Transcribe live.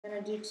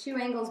going to do 2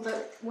 angles,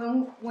 but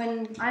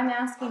when I'm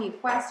asking you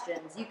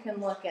questions, you can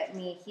look at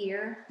me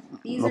here.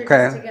 These are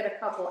just to get a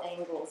couple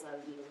angles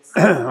of you.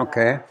 So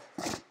okay.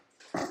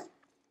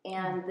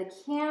 And the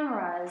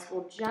cameras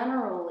will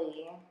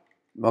generally...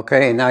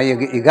 Okay, now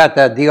you got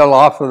that deal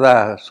off of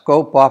that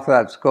scope,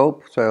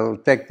 so it'll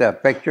take the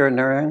picture and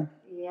everything?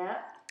 Yeah.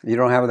 You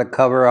don't have the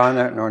cover on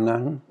it or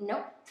nothing?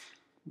 Nope.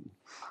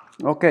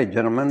 Okay,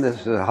 gentlemen,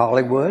 this is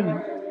Hollywood.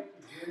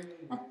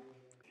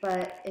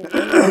 But if you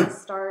want to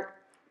start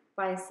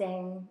by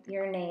saying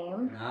your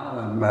name.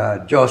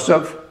 I'm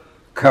Joseph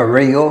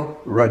Carrillo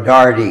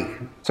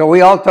Rodarte. So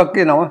we all took,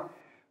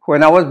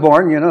 when I was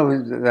born,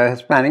 the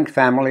Hispanic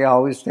family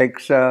always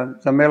takes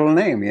the middle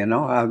name,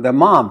 the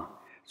mom.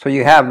 So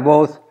you have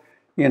both,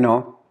 you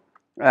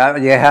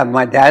have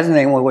my dad's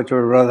name, which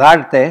was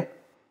Rodarte,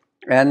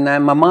 and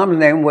my mom's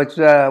name, which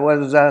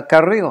was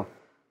Carrillo.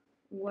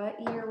 What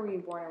year were you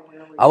born?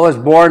 I was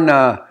born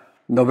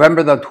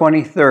November the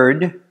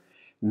 23rd,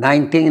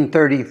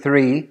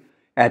 1933,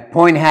 at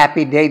Point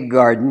Happy Date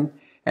Garden,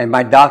 and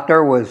my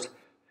doctor was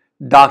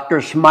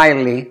Dr.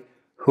 Smiley,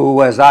 who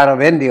was out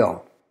of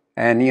Indio.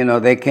 And,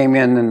 they came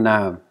in and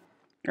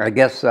I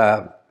guess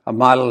a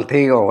Model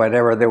T or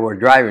whatever they were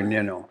driving,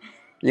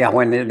 Yeah,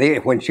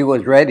 when she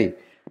was ready.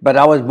 But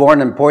I was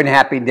born in Point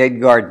Happy Date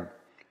Garden,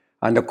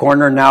 on the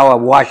corner now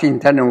of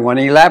Washington and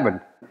 111.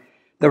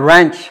 The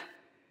ranch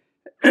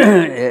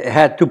it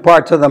had 2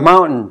 parts of the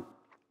mountain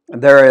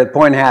there at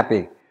Point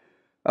Happy.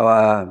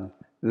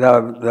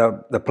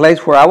 The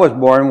place where I was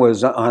born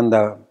was on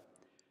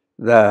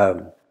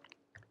the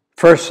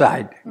first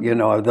side,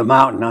 of the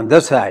mountain on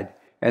this side.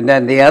 And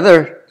then the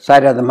other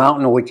side of the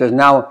mountain, which is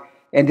now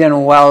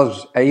Indian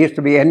Wells, it used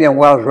to be Indian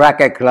Wells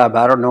Racket Club.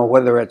 I don't know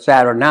whether it's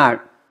that or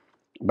not,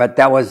 but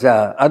that was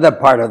the other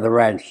part of the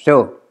ranch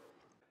too.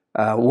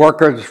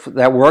 Workers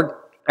that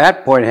worked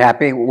at Point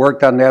Happy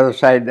worked on the other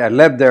side,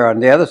 lived there on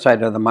the other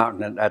side of the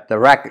mountain at the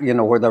racket,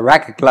 where the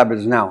Racket Club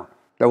is now.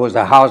 There was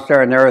a house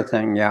there and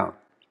everything, yeah.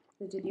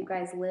 So did you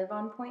guys live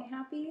on Point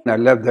Happy? I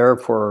lived there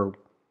for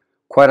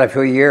quite a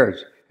few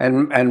years.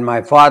 And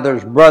my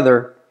father's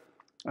brother,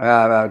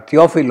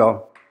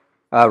 Teofilo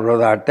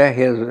Rodarte,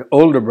 his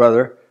older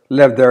brother,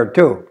 lived there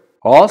too.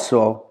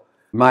 Also,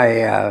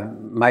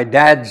 my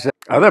dad's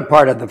other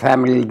part of the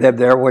family lived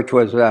there, which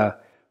was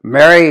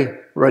Mary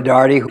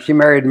Rodarte. She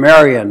married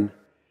Marian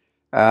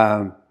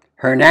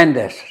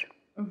Hernandez,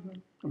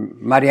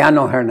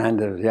 Mariano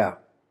Hernandez, yeah.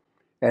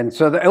 And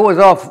so it was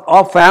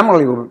all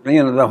family,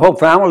 the whole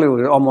family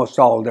was almost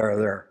all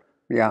there,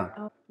 yeah.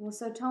 Oh, well,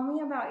 so tell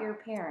me about your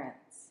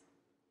parents.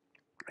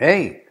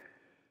 Hey,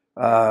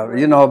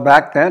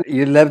 back then,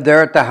 you lived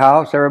there at the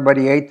house,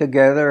 everybody ate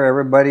together,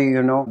 everybody,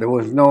 there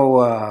was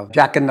no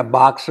Jack in the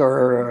Box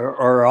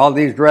or all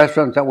these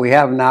restaurants that we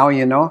have now,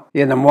 In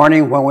the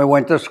morning when we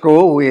went to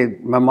school,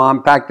 my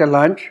mom packed a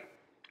lunch,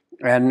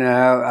 and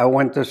I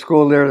went to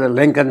school there, the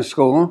Lincoln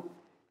School,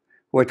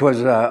 which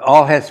was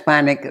all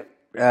Hispanic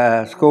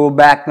school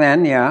back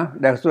then, yeah.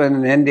 That's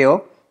in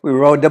Indio. We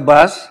rode the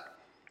bus,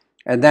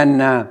 and then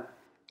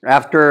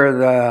after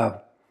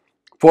the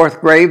 4th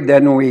grade,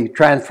 then we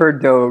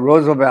transferred to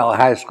Roosevelt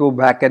High School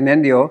back in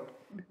Indio,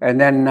 and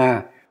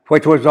then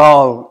which was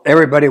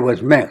everybody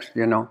was mixed,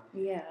 Yeah.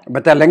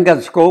 But the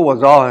Lincoln School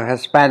was all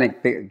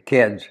Hispanic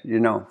kids,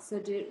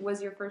 So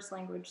was your first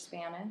language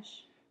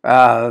Spanish?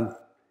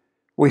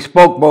 We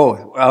spoke both.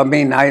 I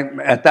mean,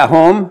 at the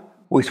home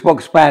we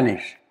spoke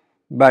Spanish,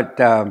 but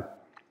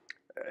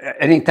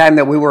anytime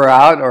that we were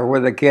out or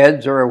with the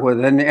kids or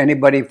with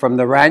anybody from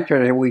the ranch,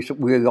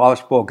 we all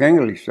spoke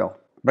English. So,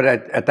 but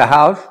at the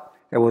house,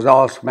 it was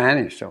all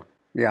Spanish. So,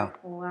 yeah.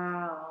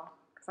 Wow.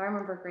 Because I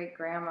remember great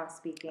grandma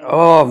speaking.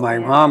 Oh, my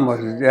mom was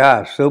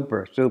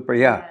super,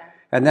 yeah.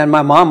 And then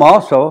my mom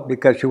also,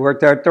 because she worked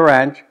there at the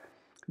ranch,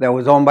 that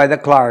was owned by the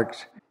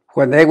Clarks.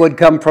 When they would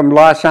come from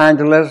Los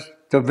Angeles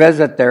to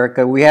visit there,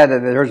 because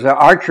there's an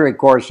archery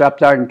course up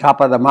there on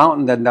top of the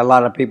mountain that a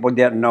lot of people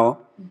didn't know.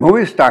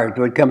 Movie stars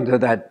would come to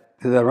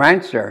the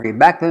ranch there.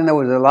 Back then there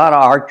was a lot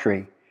of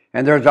archery,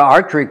 and there's an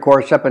archery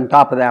course up on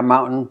top of that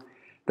mountain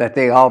that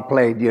they all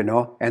played,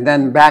 And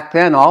then back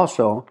then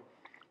also,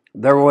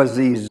 there was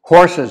these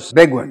horses,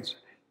 big ones,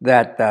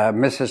 that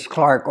Mrs.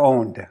 Clark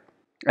owned.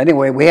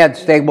 Anyway, we had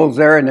stables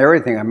there and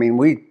everything. I mean,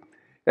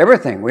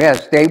 everything. We had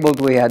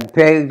stables, we had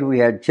pigs, we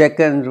had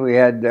chickens, we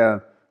had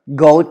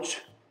goats,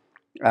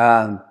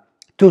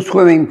 2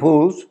 swimming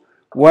pools.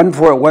 One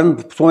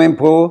swimming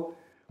pool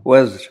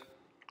was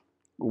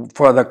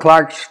for the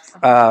Clark's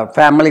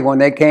family when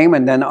they came,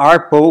 and then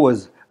our pool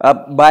was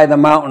up by the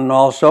mountain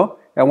also,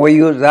 and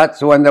that's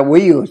the one that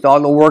we used. All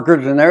the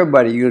workers and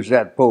everybody used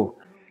that pool,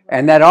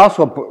 and that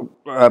also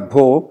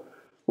pool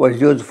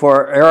was used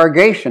for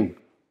irrigation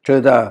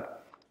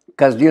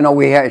because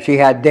she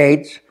had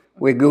dates.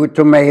 We grew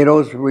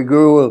tomatoes. We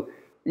grew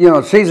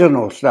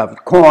seasonal stuff: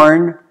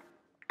 corn,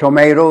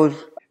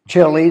 tomatoes,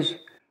 chilies,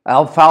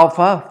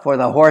 alfalfa for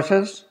the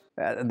horses.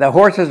 The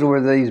horses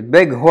were these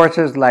big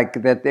horses like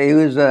that they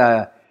use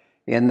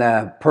in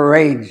the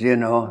parades,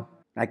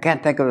 I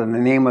can't think of the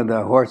name of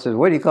the horses.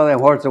 What do you call that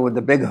horse with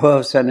the big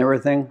hoofs and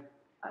everything?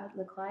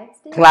 The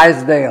Clydesdales?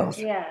 Clydesdales.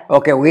 Yeah.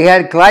 Okay, we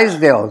had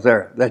Clydesdales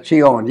there that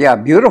she owned. Yeah,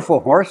 beautiful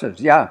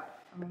horses, yeah.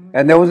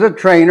 And there was a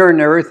trainer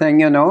and everything,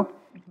 you know.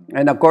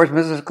 And of course,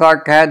 Mrs.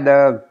 Clark had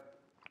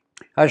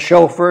a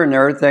chauffeur and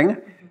everything.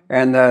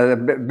 And the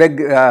big,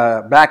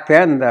 back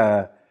then,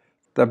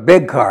 the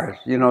big cars,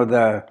 you know,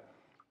 the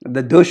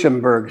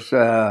Duesenbergs,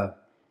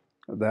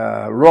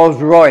 the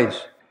Rolls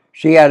Royce.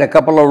 She had a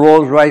couple of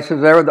Rolls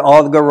Royces there.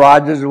 All the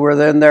garages were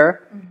in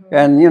there.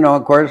 And, you know,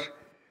 of course,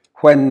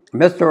 when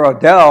Mr.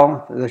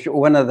 Odell,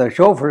 one of the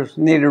chauffeurs,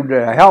 needed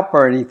help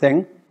or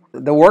anything,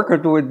 the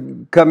workers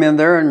would come in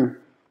there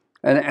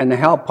and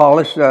help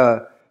polish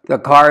the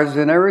cars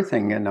and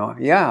everything, you know.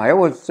 Yeah, it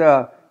was,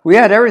 we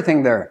had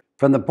everything there.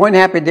 From the Point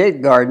Happy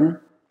Date Garden,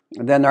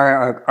 then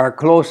our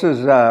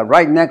closest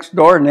right next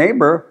door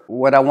neighbor,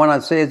 what I want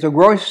to say is a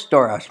grocery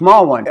store, a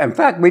small one. In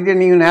fact, we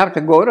didn't even have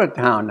to go to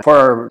town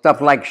for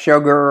stuff like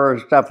sugar or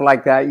stuff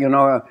like that, you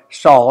know,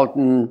 salt,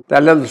 and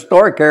that little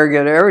store carried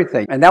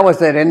everything. And that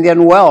was at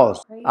Indian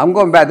Wells. I'm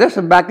going back, this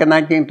is back in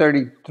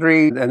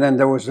 1933, and then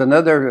there was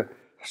another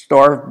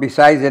store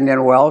besides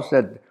Indian Wells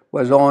that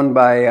was owned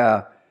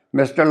by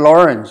Mr.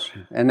 Lawrence,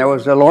 and there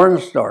was a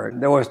Lawrence store.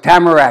 There was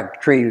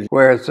tamarack trees,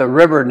 where it's a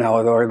river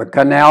now, or the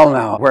canal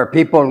now, where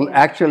people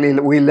actually,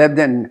 we lived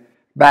in,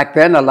 back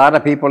then a lot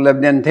of people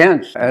lived in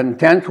tents, and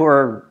tents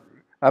were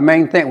a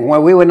main thing.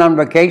 When we went on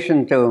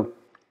vacation to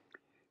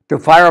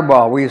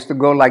Fireball, we used to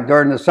go like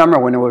during the summer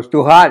when it was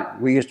too hot,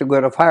 we used to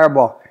go to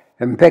Fireball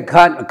and pick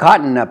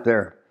cotton up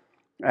there.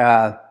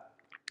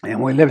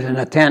 And we lived in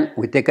a tent.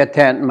 We take a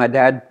tent, and my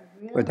dad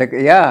would take,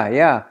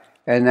 yeah.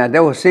 And that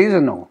was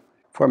seasonal.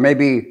 For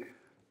maybe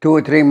 2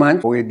 or 3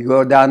 months, we'd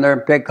go down there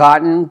and pick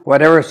cotton.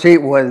 Whatever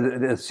seed was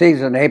the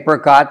season,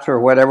 apricots or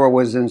whatever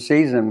was in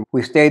season.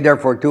 We stayed there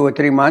for 2 or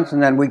 3 months,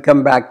 and then we'd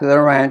come back to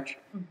the ranch.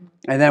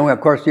 And then,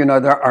 of course, you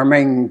know, our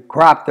main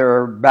crop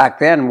there back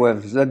then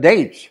was the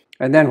dates.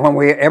 And then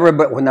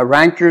when the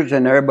ranchers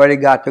and everybody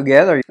got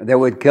together, they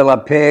would kill a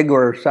pig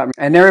or something.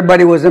 And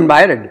everybody was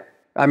invited.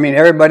 I mean,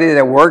 everybody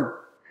that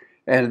worked,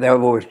 and there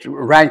was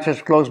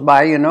ranches close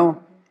by, you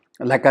know.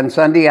 Like on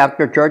Sunday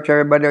after church,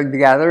 everybody would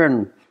gather,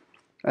 and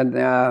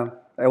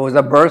it was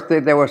a birthday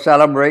they were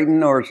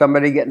celebrating, or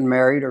somebody getting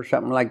married, or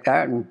something like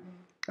that. And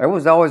it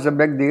was always a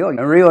big deal. And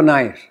real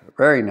nice,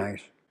 very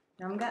nice.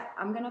 I'm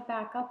gonna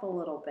back up a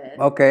little bit.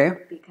 Okay.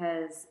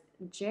 Because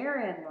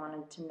Jared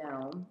wanted to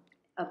know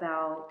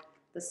about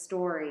the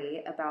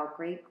story about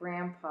Great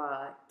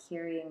Grandpa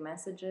carrying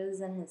messages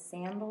in his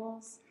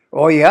sandals.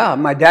 Oh yeah,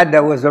 my dad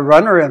was a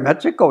runner in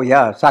Mexico.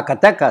 Yeah,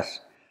 Zacatecas,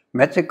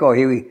 Mexico.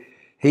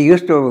 He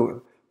used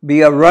to be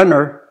a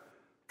runner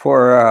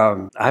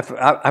for,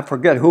 I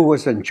forget who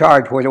was in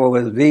charge, whether it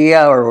was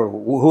Villa or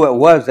who it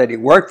was that he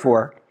worked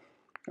for,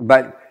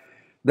 but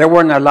they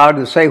weren't allowed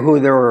to say who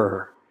they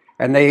were.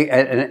 And he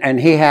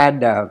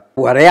had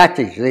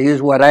huaraches. They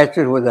used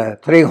huaraches with a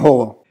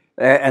 3-hole.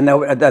 And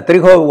the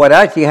 3-hole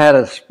huarache had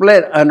a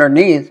split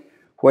underneath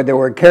where they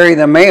would carry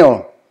the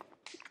mail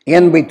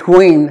in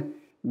between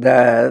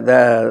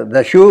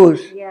the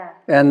shoes. Yeah.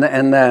 And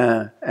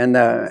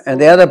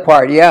the other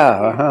part,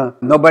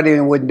 nobody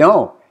would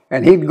know.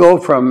 And he'd go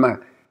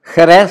from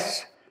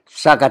Jerez,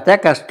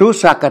 Zacatecas to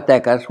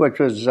Zacatecas, which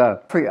was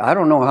I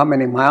don't know how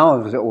many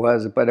miles it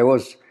was, but it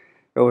was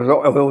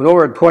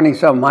over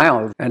 20-some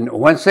miles. And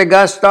once they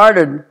got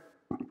started,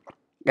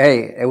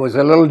 hey, it was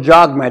a little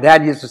jog. My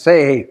dad used to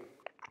say, hey,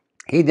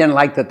 he didn't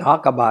like to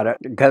talk about it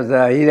because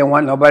he didn't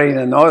want nobody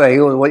to know that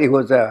he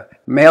was a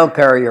mail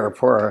carrier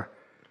for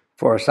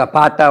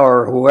Zapata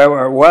or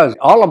whoever it was,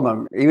 all of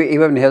them,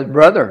 even his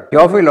brother.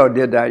 Teofilo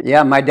did that.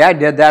 Yeah, my dad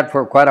did that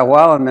for quite a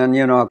while, and then,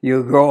 you know,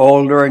 you grow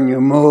older and you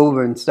move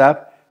and stuff.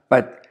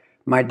 But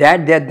my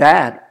dad did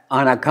that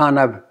on account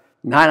of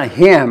not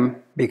him,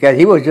 because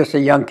he was just a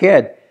young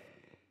kid.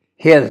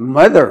 His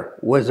mother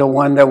was the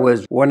one that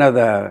was one of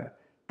the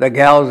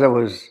gals that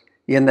was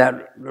in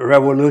that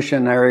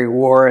Revolutionary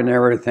War and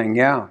everything,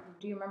 yeah.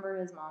 Do you remember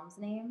his mom's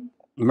name?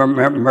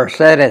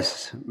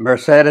 Mercedes.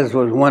 Mercedes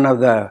was one of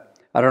the,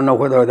 I don't know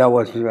whether that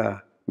was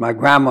my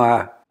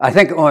grandma. I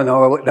think, oh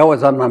no, that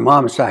was on my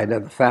mom's side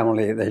of the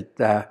family.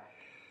 That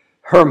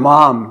her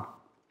mom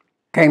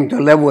came to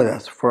live with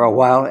us for a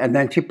while, and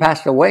then she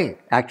passed away.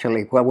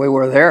 Actually, while we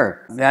were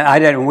there,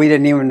 we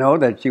didn't even know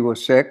that she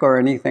was sick or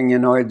anything. You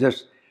know, it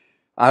just,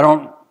 I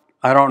don't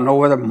know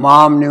whether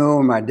mom knew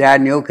or my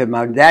dad knew, because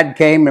my dad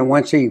came, and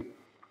once he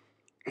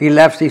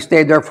left, he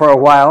stayed there for a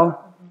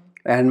while,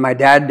 and my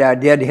dad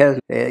did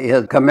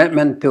his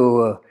commitment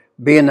to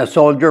being a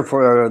soldier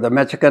for the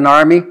Mexican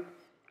army.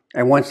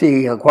 And once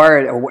he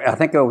acquired, I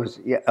think it was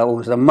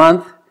a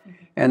month,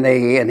 and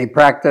he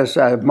practiced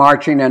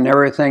marching and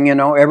everything, you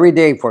know, every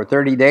day for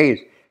 30 days.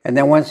 And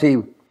then once he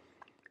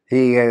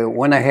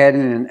went ahead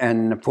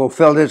and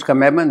fulfilled his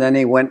commitment, then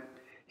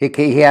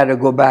he had to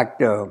go back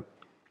to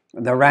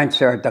the ranch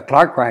there at the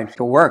Clark Ranch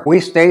to work. We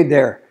stayed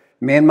there.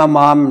 Me and my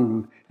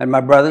mom and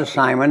my brothers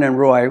Simon and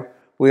Roy,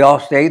 we all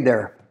stayed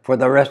there for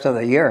the rest of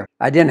the year.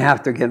 I didn't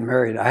have to get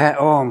married.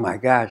 Oh my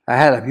gosh, I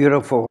had a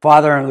beautiful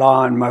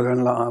father-in-law and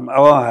mother-in-law.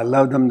 Oh, I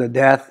loved them to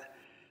death.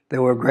 They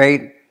were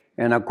great.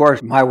 And of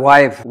course, my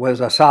wife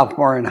was a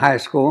sophomore in high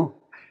school.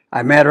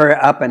 I met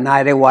her up at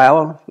Night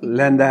While,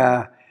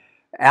 Linda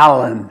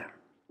Allen.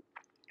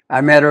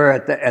 I met her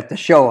at the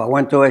show. I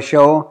went to a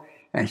show,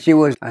 and she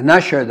was an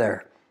usher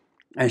there.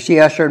 And she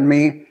ushered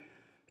me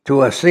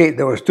to a seat.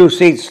 There was 2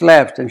 seats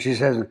left, and she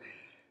says,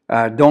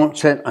 don't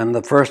sit on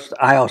the first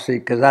aisle seat,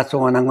 because that's the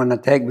one I'm going to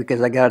take,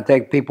 because I got to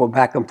take people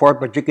back and forth,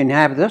 but you can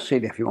have this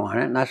seat if you want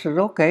it. And I said,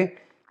 okay,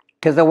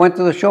 because I went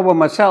to the show by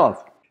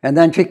myself. And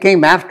then she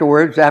came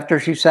afterwards, after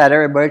she sat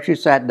everybody, she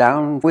sat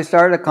down. We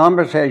started a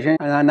conversation,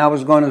 and I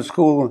was going to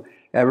school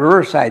at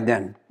Riverside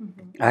then.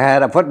 I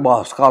had a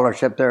football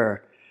scholarship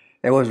there.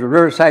 It was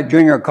Riverside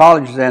Junior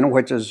College then,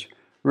 which is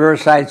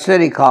Riverside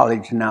City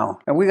College now.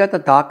 And we got to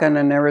talking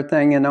and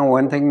everything,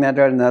 one thing led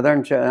to another.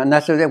 And I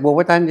said, well,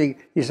 what time do you...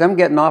 He said, I'm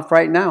getting off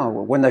right now.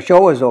 When the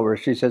show was over,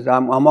 she says,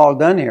 I'm all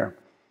done here.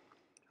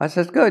 I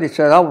said, good. He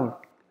said, I'll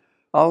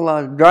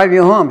drive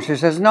you home. She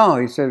says, no.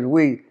 He says,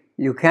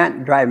 you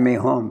can't drive me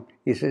home.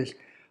 He says,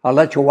 I'll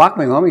let you walk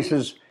me home. He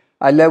says,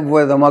 I live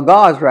with the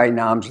McGaws right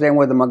now. I'm staying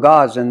with the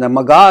McGaws. And the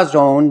McGaws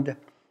owned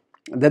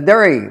the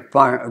dairy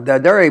farm, the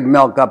dairy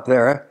milk up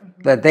there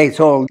that they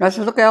sold. I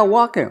said, okay, I'll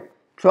walk you.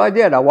 So I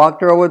did. I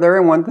walked her over there,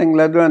 and one thing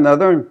led to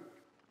another.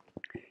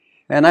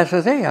 And I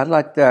says, hey, I'd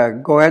like to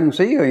go ahead and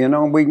see you.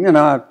 We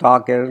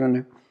talk.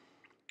 And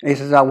he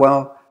says, oh,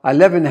 well, I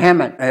live in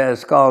Hammond.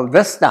 It's called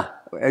Vista.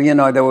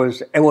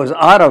 It was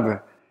out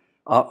of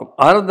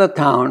the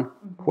town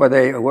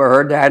where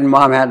her dad and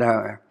mom had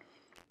a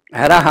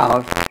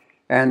house.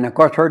 And of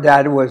course, her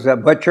dad was a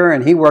butcher,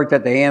 and he worked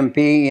at the AMP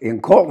in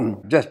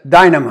Colton. Just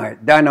dynamite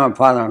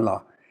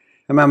father-in-law.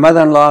 And my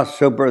mother-in-law,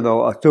 super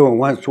though, too,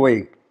 once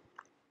we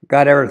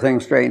got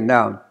everything straightened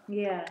out.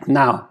 Yeah.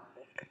 Now,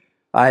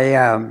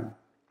 as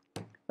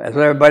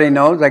everybody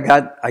knows, I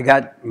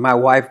got my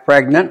wife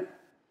pregnant,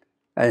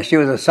 and she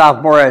was a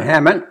sophomore at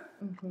Hammond,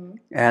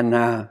 and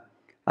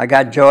I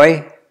got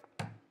Joy.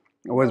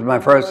 It was my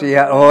first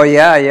year. Oh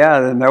yeah,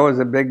 and that was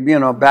a big,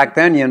 back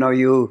then,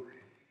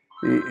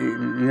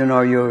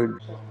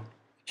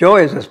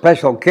 Joy is a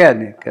special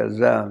kid because,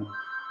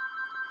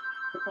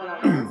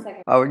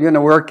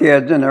 we're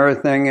kids and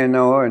everything, and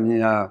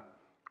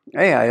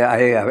hey,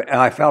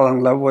 I fell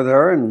in love with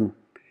her, and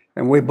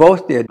we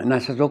both did. And I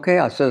said, okay.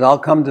 I said, I'll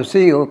come to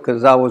see you,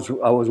 because I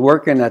was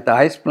working at the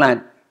ice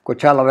plant,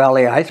 Coachella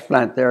Valley ice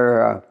plant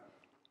there.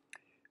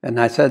 And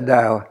I said,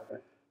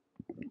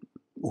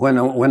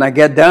 when I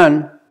get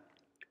done,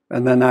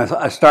 and then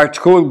I start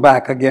school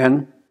back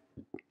again,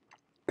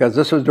 because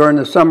this was during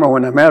the summer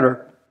when I met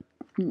her.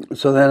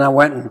 So then I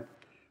went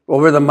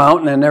over the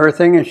mountain and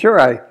everything, and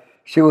sure,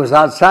 she was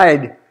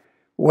outside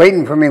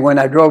waiting for me when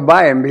I drove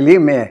by, and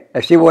believe me,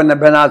 if she wouldn't have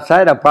been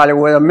outside, I probably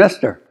would have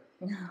missed her.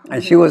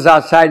 And she was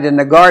outside in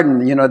the garden.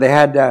 They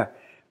had,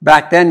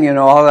 back then,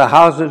 all the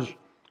houses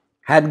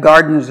had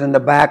gardens in the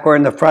back or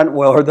in the front.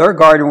 Well, their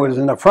garden was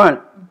in the front,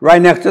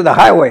 right next to the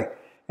highway.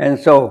 And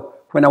so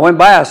when I went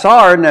by, I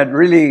saw her, and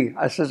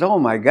I says, oh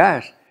my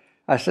gosh.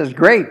 I says,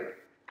 great.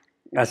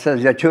 I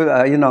says,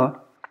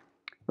 Bella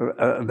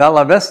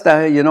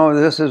Vista,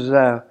 this is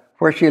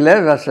where she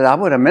lives. I said, I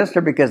would have missed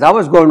her, because I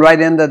was going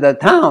right into the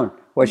town.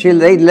 Well,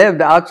 they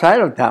lived outside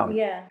of town.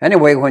 Yeah.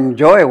 Anyway, when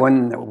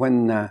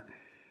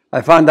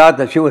I found out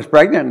that she was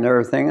pregnant and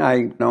everything,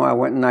 I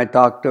went and I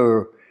talked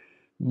to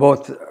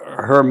both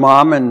her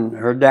mom and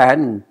her dad.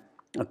 And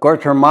of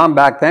course, her mom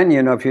back then,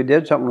 if you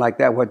did something like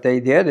that, what they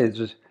did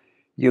is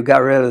you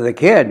got rid of the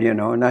kid,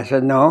 And I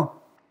said,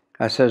 no.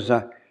 I says,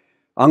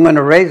 I'm going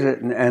to raise it.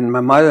 And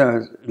my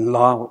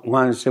mother-in-law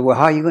wanted to say, well,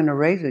 how are you going to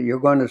raise it? You're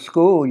going to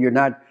school. You're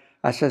not.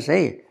 I says,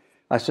 hey,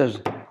 I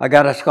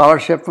got a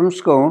scholarship from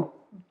school,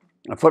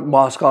 a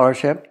football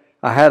scholarship.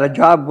 I had a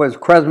job with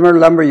Kresmer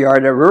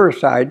Lumberyard at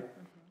Riverside.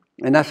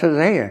 And I says,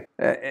 hey,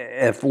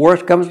 if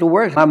worse comes to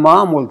worse, I'll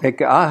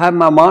have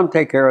my mom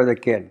take care of the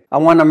kid. I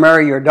want to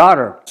marry your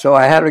daughter. So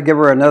I had to give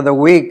her another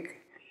week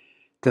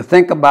to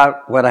think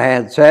about what I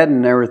had said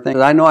and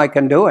everything. I know I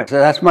can do it. So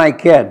that's my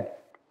kid.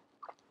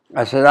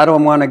 I said, I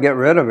don't want to get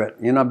rid of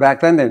it. Back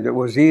then it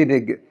was easy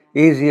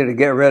to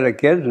get rid of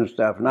kids and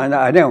stuff. And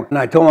I didn't. And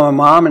I told my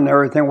mom and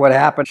everything what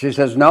happened. She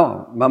says,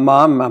 no. My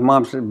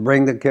mom said,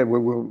 bring the kid.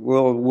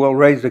 We'll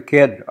raise the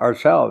kid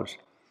ourselves.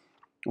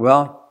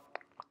 Well,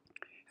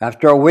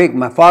 after a week,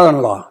 my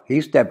father-in-law,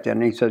 he stepped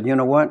in. He said, you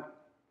know what?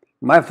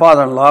 My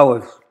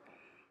father-in-law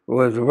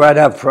was right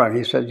up front.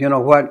 He said, you know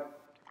what?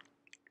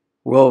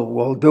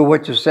 We'll do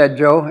what you said,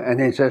 Joe.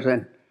 And he says,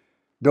 and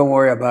don't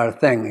worry about a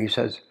thing. He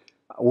says,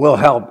 we'll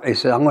help. He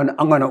said, I'm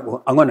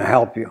going to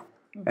help you.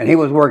 And he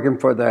was working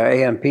for the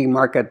AMP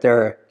market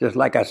there, just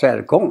like I said,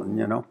 at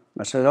Colton,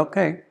 I said,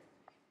 okay.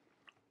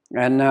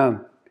 And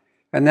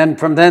then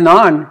from then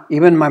on,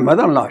 even my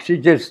mother-in-law, she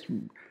just,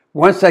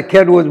 once that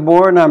kid was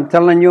born, I'm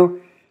telling you,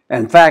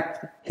 in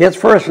fact, his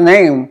first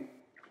name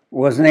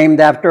was named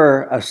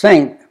after a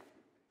saint,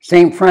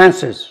 St.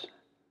 Francis.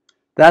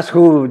 That's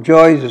who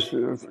Joy's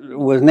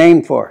was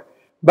named for.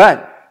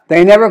 But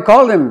they never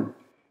called him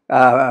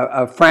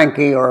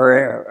Frankie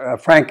or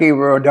Frankie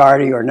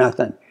Rodarte or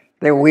nothing.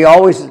 We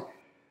always,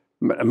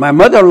 my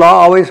mother-in-law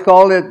always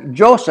called it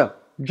Joseph.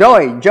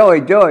 Joey.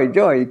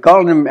 He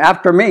called him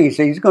after me. He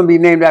said, he's going to be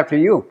named after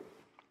you.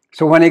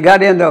 So when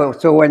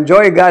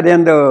Joey got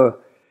into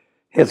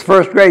his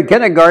first grade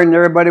kindergarten,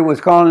 everybody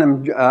was calling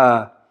him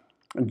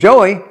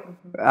Joey.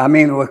 I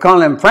mean, we're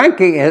calling him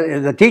Frankie.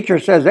 The teacher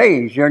says,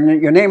 hey, your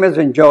name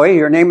isn't Joey,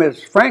 your name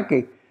is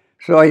Frankie.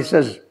 So he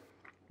says,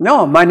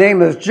 no, my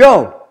name is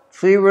Joe.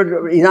 See,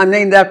 I'm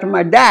named after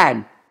my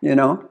dad, you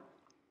know.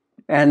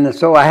 And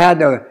so I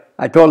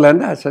told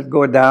Linda, I said,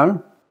 go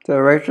down to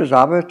the registrar's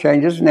office,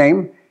 change his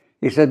name.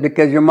 He said,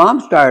 because your mom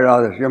started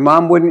all this. Your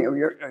mom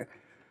wouldn't,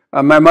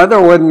 my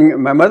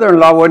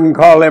mother-in-law wouldn't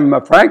call him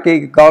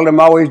Frankie, called him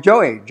always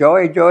Joey.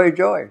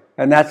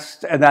 And that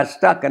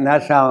stuck, and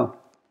that's how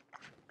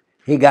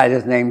he got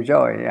his name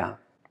Joey, yeah.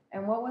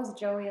 And what was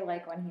Joey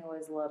like when he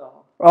was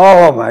little?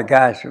 Oh my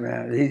gosh,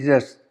 man. He's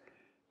just,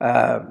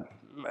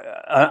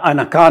 on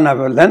account of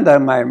Linda,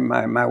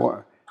 my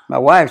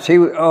wife, he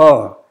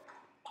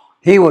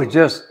was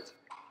just,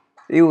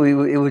 he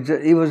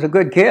was a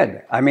good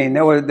kid. I mean,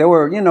 there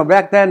were,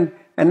 back then,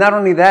 and not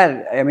only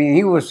that, I mean,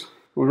 he was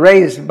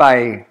raised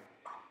by,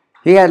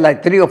 he had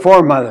like 3 or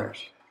 4 mothers.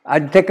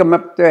 I'd take him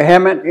up to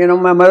Hemet,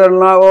 my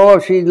mother-in-law,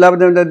 she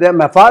loved him to death.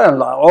 My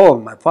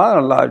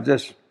father-in-law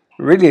just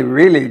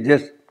really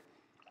just,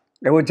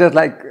 it was just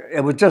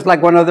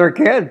like one of their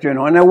kids,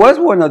 and it was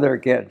one of their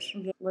kids.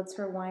 Let's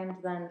rewind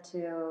then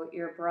to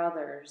your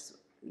brothers.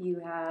 You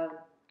have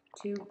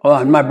 2. Oh,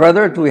 and my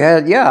brothers,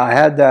 I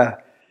had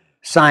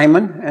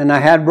Simon and I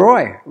had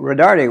Roy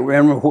Rodarte,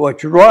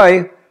 which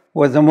Roy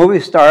was the movie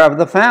star of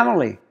the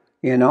family,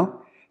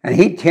 and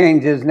he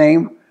changed his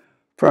name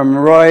from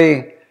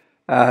Roy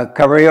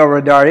Carrillo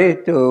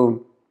Rodarte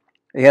to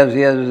his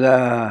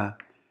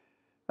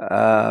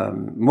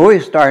movie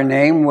star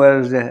name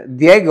was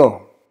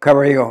Diego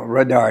Carrillo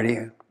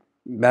Rodarte.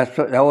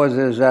 That was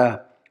his,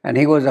 and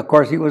he was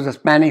a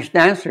Spanish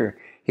dancer.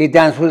 He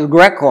danced with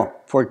Greco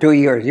for 2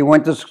 years. He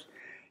went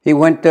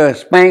to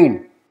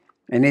Spain,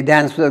 and he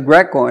danced with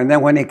Greco. And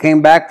then when he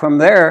came back from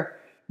there,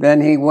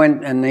 then he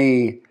went and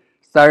he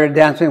started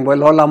dancing with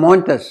Lola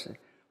Montes,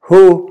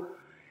 who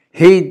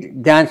he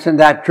danced in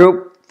that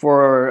troupe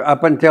for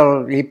up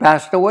until he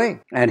passed away.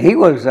 And he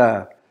was,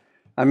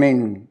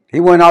 he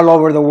went all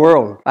over the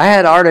world. I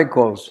had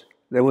articles.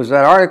 There was an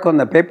article in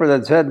the paper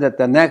that said that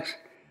the next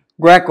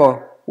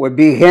Greco would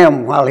be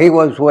him while he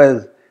was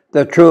with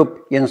the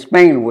troupe in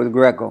Spain with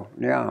Greco.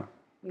 Yeah.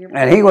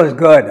 And he was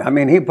good. I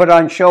mean, he put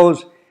on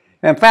shows.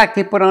 In fact,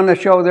 he put on a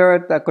show there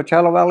at the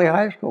Coachella Valley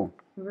High School.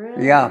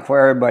 Really? Yeah, for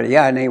everybody.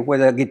 Yeah, and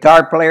with a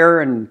guitar player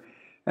and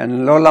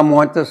Lola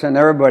Montes and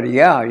everybody.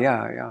 Yeah.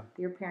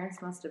 Your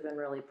parents must have been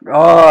really proud.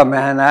 Oh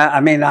man, I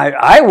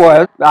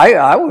was,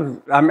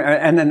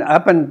 and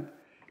then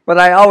but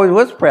I always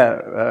was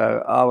proud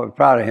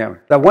of him.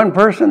 The one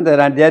person that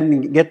I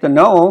didn't get to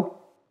know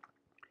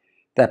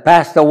that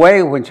passed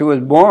away when she was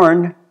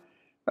born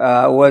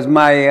was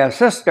my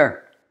sister.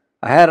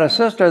 I had a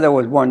sister that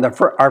was born.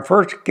 Our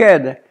first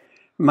kid,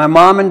 my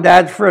mom and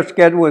dad's first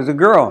kid was a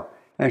girl,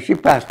 and she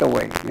passed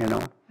away.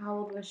 How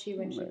old was she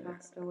when she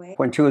passed away?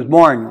 When she was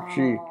born,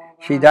 she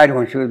wow. died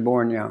when she was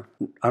born. Yeah,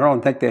 I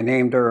don't think they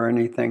named her or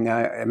anything.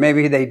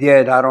 Maybe they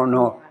did. I don't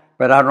know,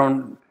 but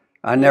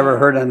I never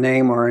heard a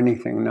name or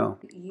anything. No,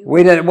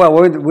 we didn't.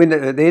 Well,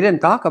 they didn't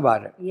talk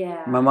about it.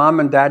 Yeah, my mom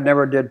and dad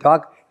never did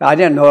talk. I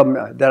didn't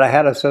know that I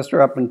had a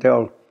sister up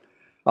until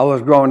I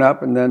was growing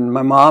up, and then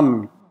my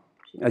mom.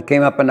 It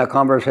came up in a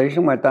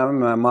conversation one time,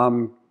 and my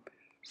mom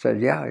said,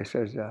 yeah. He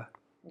says,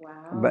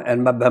 wow.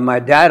 But my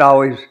dad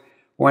always,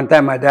 one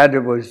time my dad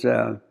was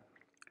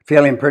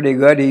feeling pretty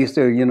good. He used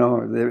to,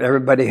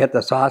 everybody hit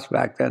the sauce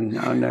back then.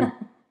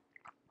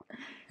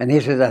 And he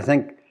says,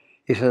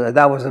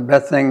 that was the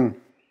best thing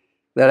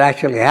that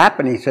actually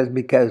happened. He says,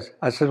 because,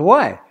 I said,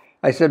 why?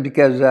 I said,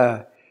 because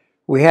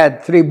we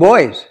had 3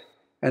 boys,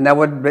 and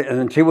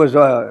and she was,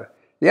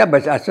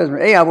 but I said,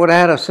 hey, I would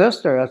have had a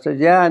sister. I said,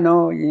 yeah, I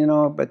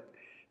know, but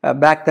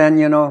back then,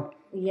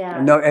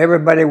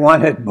 everybody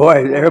wanted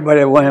boys.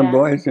 Everybody wanted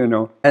boys,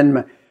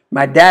 And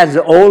my dad's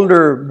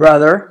older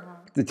brother,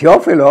 the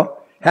Teofilo,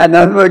 had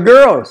nothing but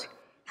girls.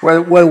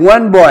 With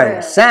one boy,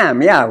 really?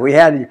 Sam. Yeah, we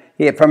had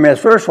from his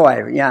first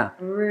wife. Yeah,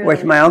 really?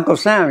 Which my Uncle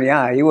Sam.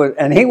 Yeah, he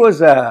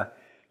was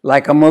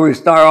like a movie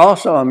star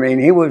also. I mean,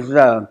 he was,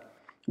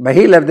 but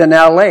he lived in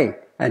L.A.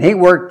 and he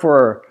worked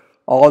for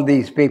all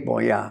these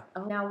people. Yeah.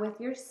 Oh. Now, with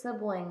your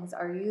siblings,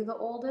 are you the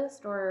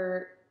oldest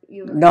or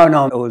you? No.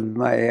 It was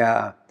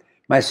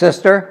my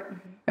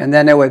sister, and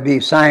then it would be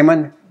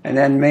Simon, and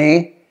then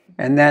me,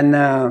 and then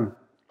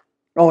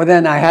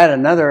then I had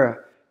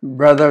another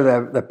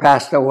brother that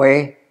passed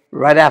away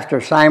right after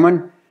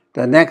Simon.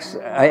 The next,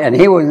 and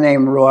he was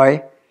named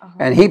Roy,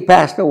 and he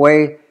passed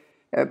away.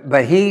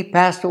 But he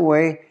passed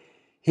away.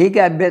 He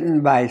got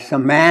bitten by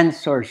some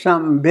ants or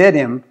something bit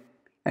him,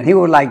 and he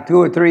was like 2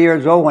 or 3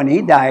 years old when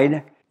he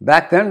died.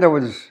 Back then there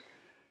was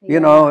You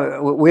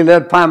know, we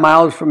lived 5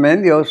 miles from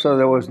Indio, so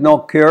there was no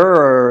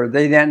cure, or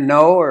they didn't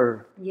know,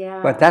 or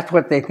but that's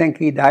what they think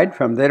he died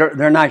from.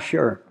 They're not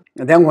sure.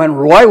 And then when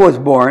Roy was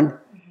born,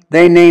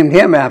 they named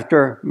him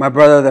after my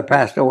brother that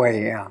passed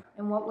away. Yeah.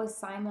 And what was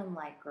Simon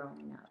like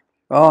growing up?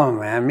 Oh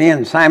man, me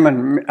and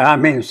Simon. I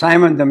mean,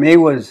 Simon to me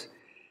was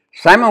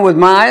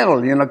my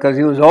idol. You know, because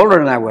he was older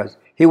than I was.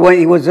 He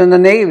was in the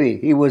Navy.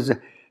 He was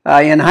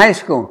in high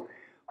school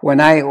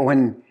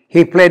when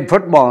he played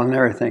football and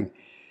everything.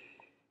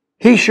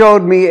 He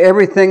showed me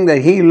everything that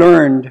he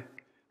learned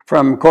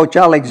from Coach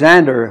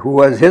Alexander, who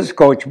was his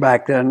coach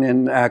back then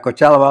in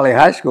Coachella Valley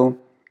High School.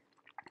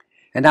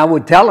 And I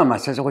would tell him, I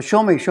said, well,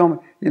 show me. You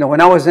know,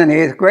 when I was in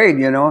 8th grade,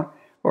 you know,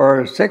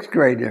 or 6th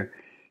grade,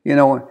 you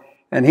know,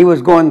 and he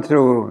was going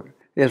through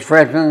his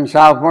freshman and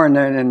sophomore,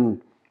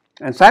 and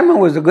Simon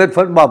was a good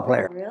football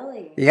player.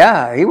 Really?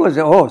 Yeah, he was.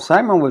 Oh,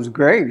 Simon was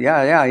great.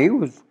 Yeah, he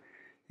was.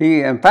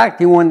 In fact,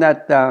 he won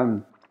that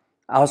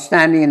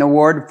outstanding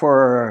award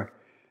for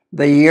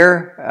the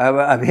year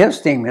of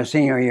his team, his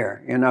senior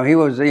year. You know, he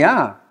was, he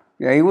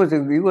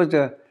was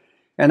a,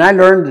 and I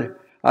learned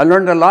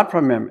a lot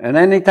from him. And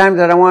anytime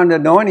that I wanted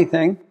to know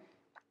anything,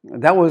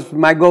 that was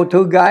my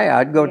go-to guy.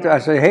 I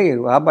say, hey,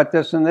 how about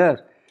this and this?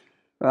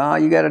 Well,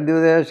 you got to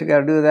do this, you got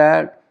to do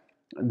that.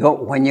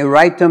 When you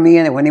write to me,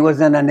 and when he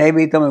was in the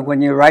Navy, he told me,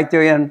 when you write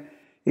to him,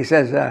 he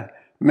says,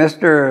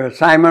 Mr.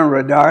 Simon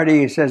Rodarte,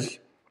 he says,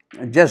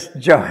 just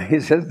joke. He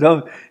says,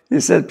 don't. He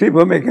says,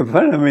 people making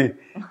fun of me.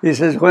 He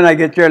says, when I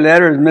get your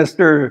letters,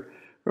 Mr.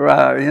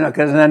 You know,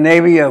 because in the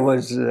Navy it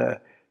was,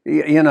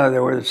 you know,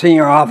 there were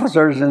senior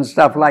officers and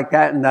stuff like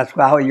that, and that's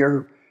how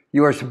you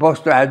were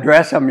supposed to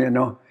address them, you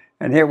know.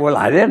 And here, well,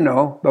 I didn't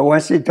know, but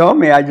once he told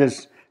me,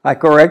 I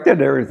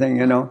corrected everything,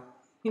 you know.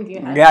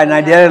 Yeah, and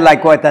I did it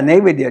like what the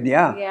Navy did.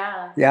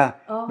 Yeah.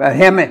 Oh. But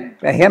him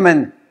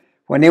and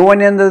when he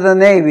went into the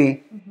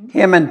Navy,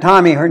 him and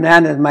Tommy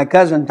Hernandez, my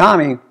cousin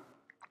Tommy,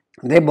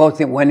 they both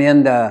went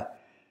in the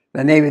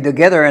Navy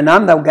together, and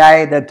I'm the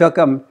guy that took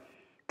them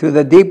to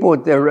the depot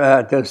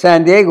to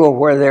San Diego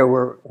where they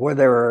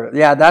were.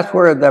 Yeah, that's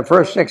where the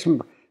first 6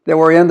 they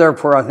were in there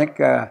for, I think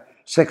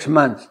 6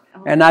 months.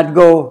 Oh. And I'd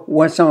go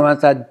once a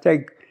month. I'd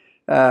take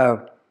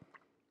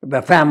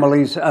the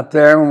families up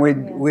there, and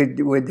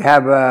we'd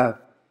have a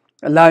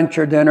lunch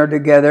or dinner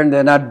together, and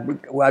then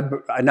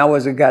I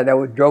was the guy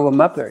that drove them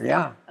up there.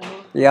 Yeah,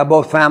 yeah,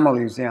 both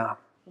families. Yeah.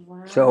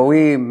 Wow. So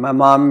my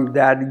mom and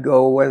dad would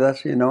go with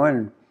us, you know,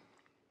 and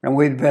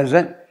we'd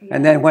visit. Yeah.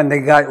 And then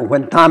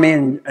when Tommy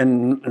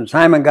and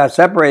Simon got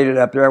separated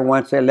up there,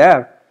 once they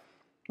left,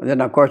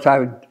 then of course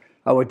I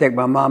would take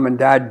my mom and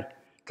dad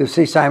to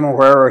see Simon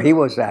wherever he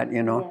was at,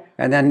 you know.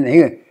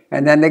 Yeah.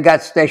 And then they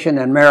got stationed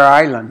in Mare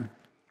Island.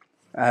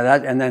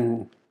 And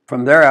then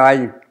from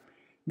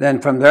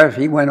there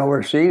he went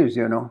overseas,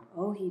 you know.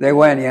 Oh, they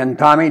went, and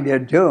Tommy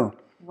did too.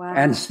 Wow.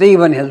 And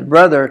Stephen,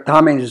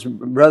 Tommy's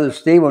brother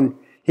Stephen,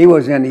 he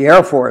was in the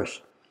Air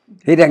Force.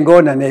 He didn't go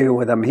in the Navy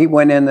with them. He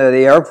went into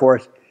the Air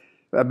Force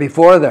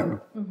before them,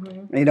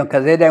 you know,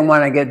 because they didn't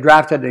want to get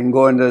drafted and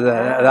go into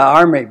the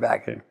Army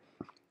back then.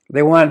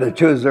 They wanted to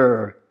choose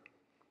their,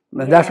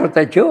 and that's what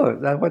they chose.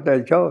 That's what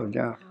they chose,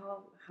 yeah.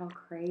 How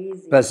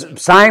crazy. But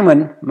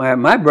Simon,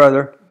 my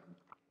brother,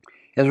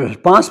 is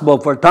responsible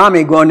for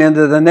Tommy going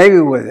into the Navy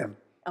with him.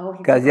 Oh,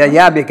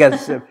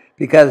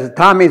 because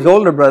Tommy's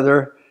older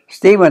brother,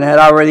 Stephen, had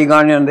already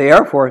gone into the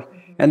Air Force,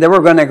 and they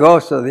were going to go.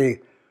 So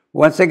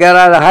once they got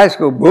out of high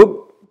school,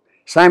 boop,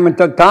 Simon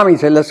took Tommy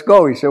and said, let's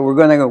go. He said, we're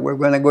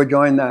going to go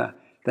join the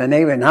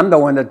Navy. And I'm the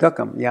one that took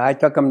him. Yeah, I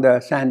took him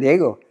to San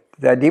Diego,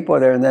 to the depot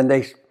there, and then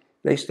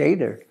they stayed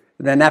there.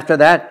 And then after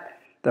that,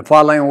 the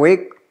following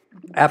week,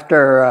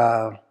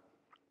 after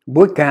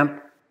boot camp,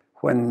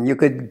 when you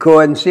could go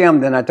and see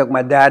them, then I took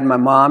my dad, my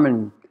mom,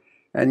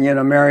 and you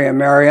know, Mary and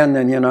Marion,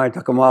 and you know, I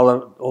took them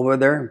all over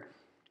there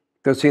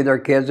to see their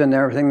kids and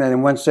everything.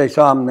 And once they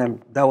saw them,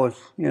 then that was,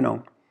 you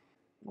know.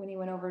 When you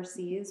went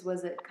overseas,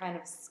 was it kind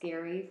of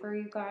scary for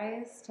you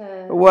guys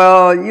to?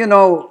 Well, you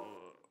know,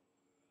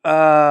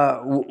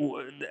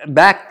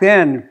 back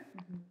then,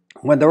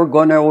 when they were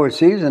going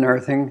overseas and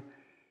everything,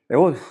 it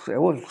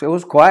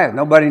was quiet.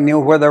 Nobody knew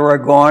where they were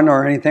going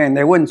or anything.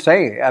 They wouldn't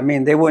say. I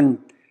mean, they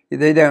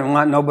didn't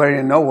want nobody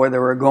to know where they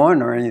were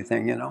going or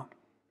anything, you know.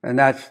 And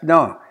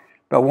no.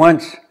 But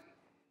once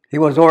he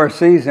was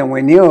overseas and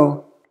we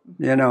knew,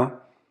 you know,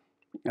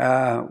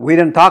 we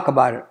didn't talk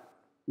about it.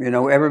 You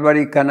know,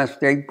 everybody kind of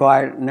stayed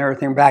quiet and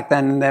everything. Back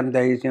then in them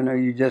days, you know,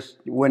 you just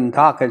wouldn't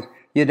talk because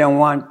you didn't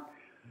want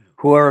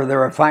whoever they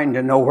were fighting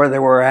to know where they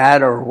were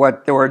at or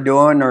what they were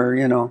doing, or,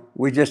 you know,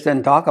 we just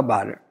didn't talk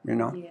about it, you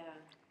know. Yeah.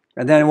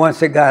 And then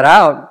once it got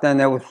out,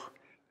 then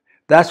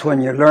that's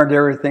when you learned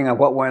everything of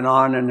what went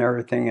on and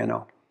everything, you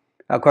know.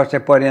 Of course, they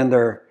put in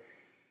their,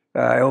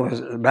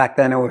 back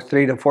then it was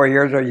 3 to 4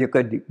 years, or you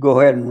could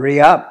go ahead and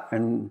re-up.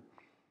 And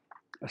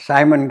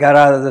Simon got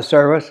out of the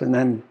service, and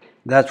then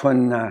that's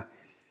when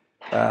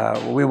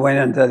we went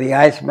into the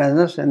ice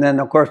business. And then,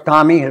 of course,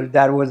 Tommy, his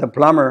dad was a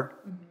plumber.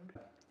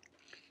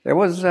 It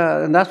was,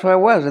 and that's what it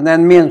was. And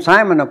then me and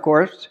Simon, of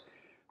course,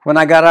 when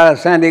I got out of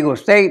San Diego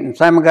State and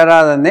Simon got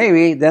out of the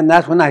Navy, then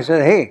that's when I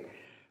said, hey,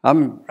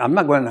 I'm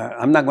not going to,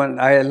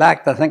 I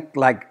lacked, I think,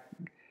 like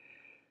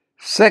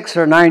 6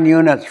 or 9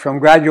 units from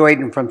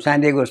graduating from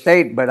San Diego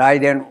State, but I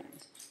didn't.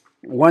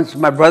 Once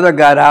my brother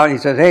got out, he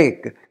says,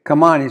 hey,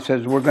 come on. He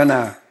says, we're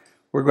gonna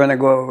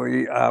go.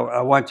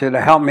 I want you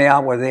to help me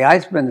out with the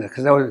ice business,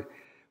 because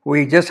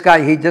he just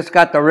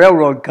got the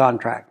railroad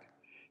contract,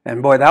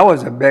 and boy, that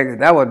was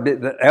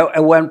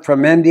it went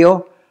from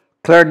Indio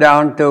clear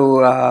down to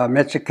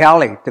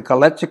Mexicali to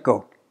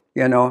Calexico,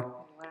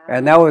 Wow.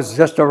 and that was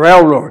just a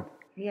railroad.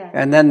 Yeah.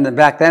 And then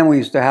back then we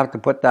used to have to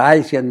put the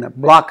ice in, the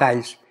block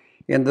ice,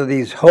 into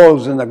these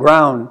holes in the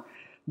ground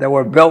that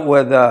were built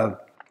with the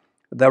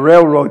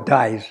railroad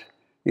ties,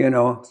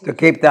 to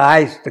keep the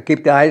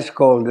ice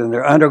cold, and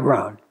they're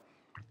underground.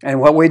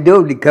 And what we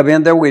do, we come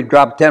in there, we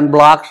drop 10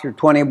 blocks or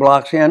 20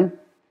 blocks in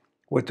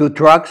with 2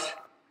 trucks,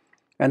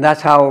 and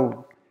that's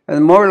how,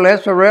 and more or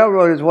less the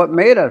railroad is what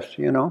made us,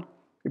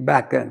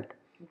 back then.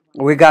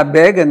 We got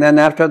big, and then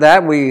after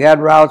that we had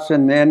routes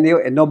in India,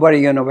 and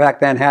nobody, back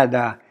then had,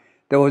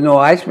 there was no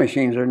ice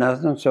machines or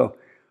nothing, so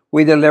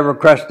we deliver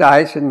crushed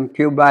ice and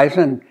cube ice,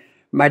 and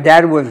my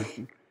dad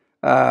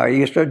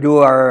used to do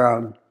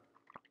our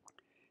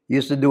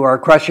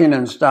crushing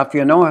and stuff,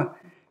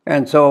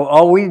 and so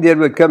all we did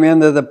was come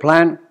into the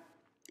plant,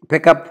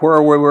 pick up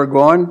where we were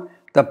going.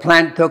 The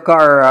plant took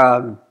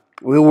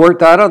we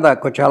worked out of the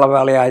Coachella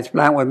Valley Ice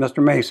Plant with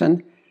Mr.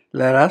 Mason,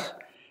 let us,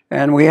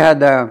 and we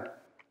had,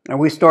 and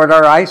we stored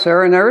our ice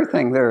there and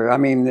everything there. I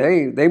mean,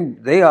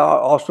 they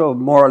also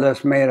more or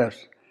less made us.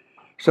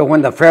 So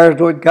when the fairs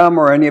would come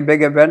or any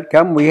big event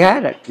come, we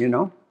had it,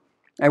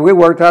 And we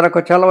worked out of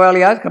Coachella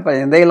Valley Ice Company,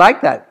 and they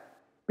liked that,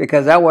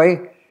 because that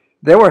way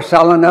they were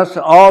selling us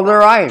all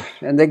their ice,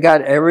 and they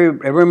got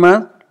every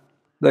month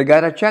they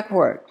got a check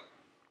for it.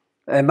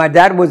 And my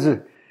dad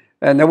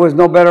and there was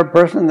no better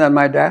person than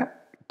my dad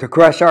to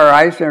crush our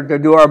ice or to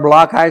do our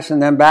block ice,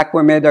 and then back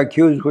we made our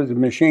cubes with the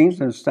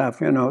machines and stuff,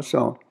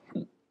 So,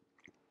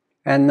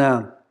 and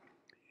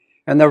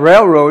the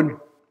railroad,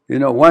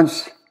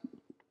 once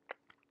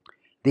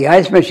the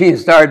ice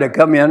machines started to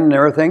come in and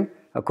everything,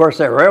 of course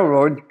the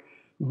railroad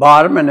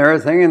bought them and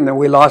everything, and then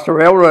we lost the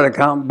railroad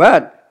account,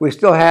 but we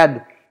still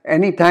had,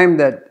 any time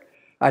that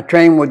a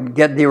train would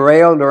get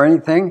derailed or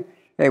anything,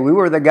 hey, we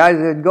were the guys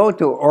that'd go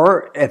to,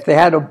 or if they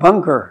had a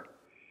bunker.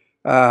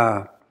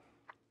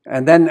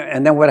 And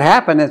then what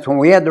happened is, when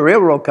we had the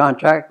railroad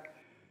contract,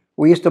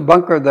 we used to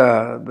bunker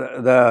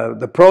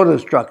the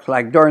produce trucks,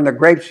 like during the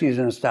grape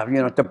season and stuff,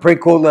 to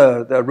pre-cool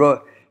the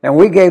road. And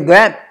we gave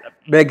that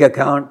big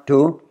account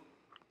to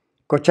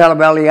Coachella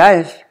Valley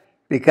Ice,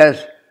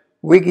 because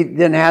we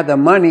didn't have the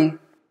money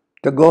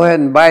to go ahead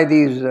and buy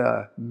these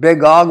big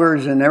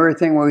augers and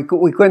everything.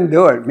 We couldn't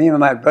do it. Me and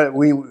my brother,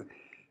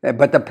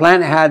 but the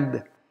plant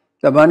had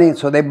the money,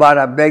 so they bought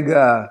a big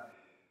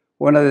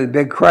one of the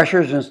big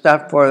crushers and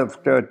stuff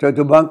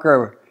to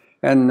bunker,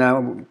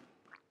 and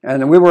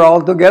we were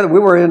all together. We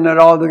were in it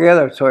all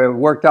together, so it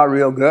worked out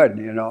real good,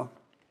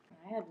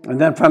 And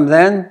then from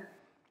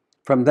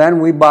then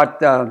we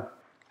bought.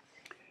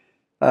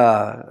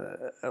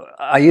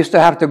 I used to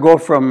have to go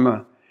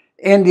from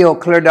Indio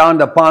clear down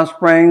to Palm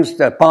Springs.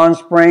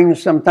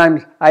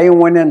 Sometimes I even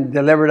went and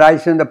delivered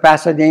ice into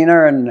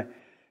Pasadena,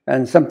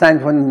 and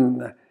sometimes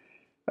when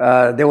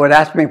they would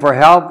ask me for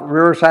help,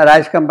 Riverside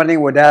Ice Company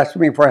would ask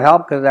me for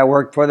help, because I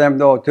worked for them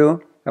though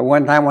too. At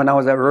one time when I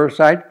was at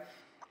Riverside,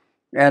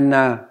 and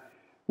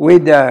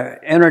we'd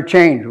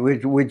interchange.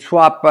 We'd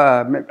swap.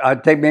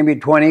 I'd take maybe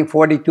 20,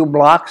 42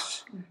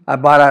 blocks.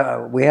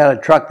 We had a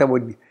truck that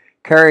would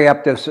carry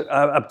up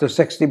to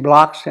 60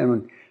 blocks,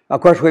 and of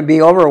course we'd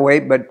be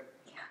overweight, but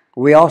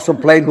we also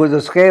played with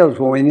the scales.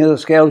 When we knew the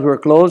scales were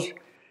closed,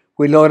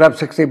 we'd load up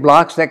 60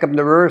 blocks, take them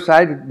to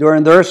Riverside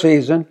during their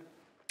season,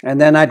 and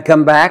then I'd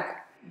come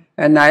back,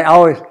 and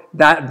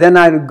then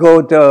I'd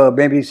go to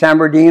maybe San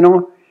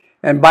Bernardino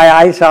and buy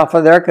ice off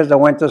of there, because I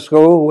went to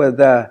school with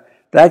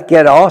that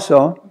kid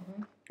also,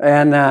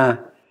 and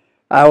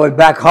I would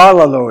back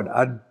haul a load.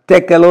 I'd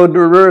take a load to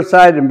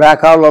Riverside and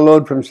back haul a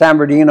load from San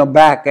Bernardino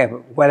back,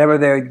 whatever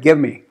they would give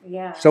me.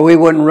 Yeah. So we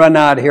wouldn't run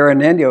out here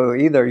in India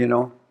either,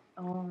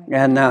 Oh my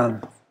And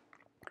goodness.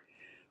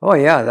 oh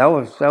yeah, that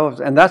was,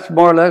 and that's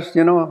more or less,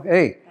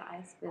 hey,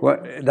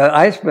 the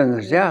ice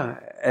business, yeah.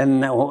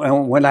 And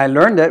when I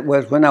learned it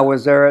was when I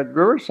was there at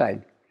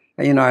Riverside.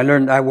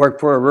 I worked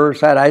for a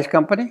Riverside Ice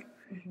Company,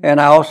 and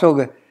I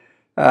also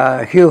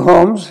Hugh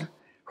Holmes,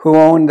 who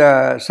owned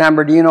San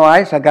Bernardino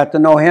Ice. I got to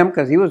know him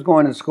because he was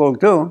going to school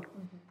too,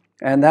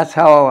 and that's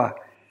how.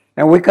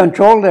 And we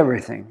controlled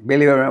everything.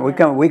 Believe it or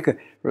not, we could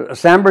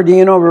San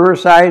Bernardino,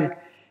 Riverside,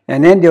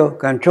 and Indio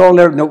controlled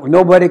it.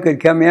 Nobody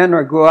could come in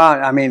or go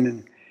out. I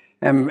mean,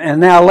 and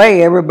in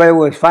L.A., everybody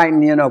was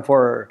fighting,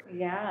 for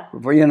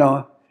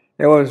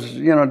it was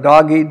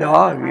dog eat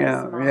dog.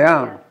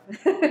 Yeah.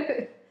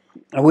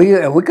 And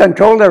we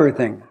controlled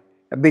everything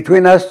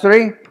between us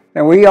three,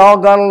 and we all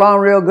got along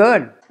real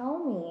good. Tell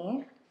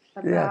me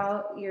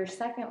about your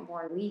second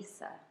born,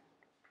 Lisa.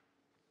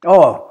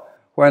 Oh,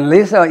 when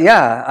Lisa,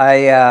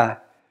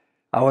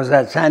 I was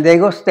at San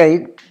Diego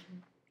State,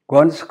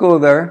 going to school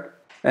there,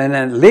 and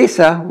then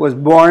Lisa was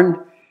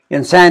born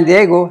in San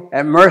Diego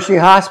at Mercy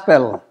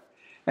Hospital,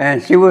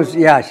 and she was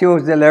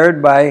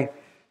delivered by,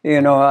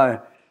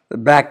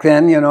 back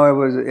then, it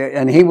was,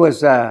 and he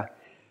was.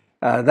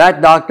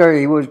 That doctor,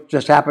 he was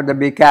just happened to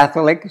be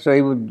Catholic, so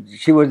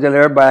she was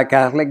delivered by a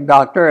Catholic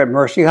doctor at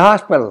Mercy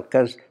Hospital,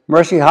 because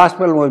Mercy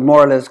Hospital was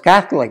more or less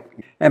Catholic.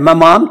 And my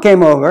mom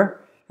came over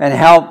and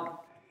helped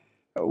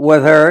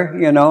with her,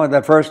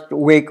 the first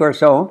week or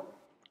so,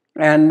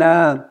 and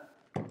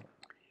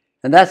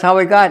that's how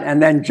we got.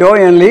 And then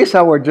Joey and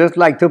Lisa were just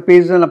like two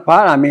peas in a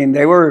pod. I mean,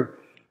 they were.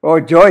 Oh,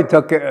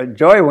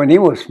 Joey when he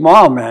was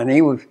small, man,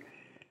 he was.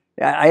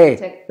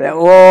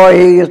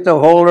 He used to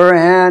hold her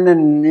hand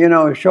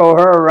and show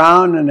her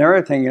around and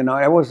everything. It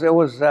was,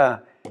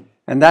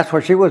 and that's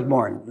where she was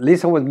born.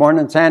 Lisa was born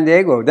in San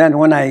Diego. Then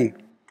when I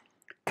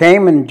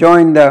came and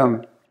joined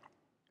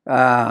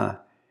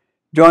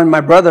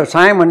my brother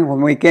Simon,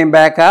 when we came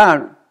back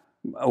out,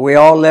 we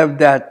all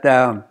lived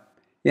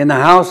in the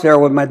house there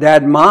with my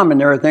dad and mom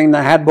and everything. And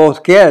I had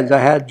both kids.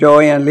 I had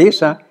Joey and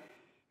Lisa,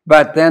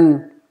 but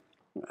then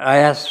I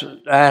asked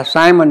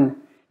Simon.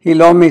 He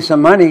loaned me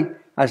some money.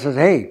 I said,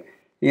 hey,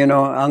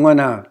 I want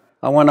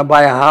to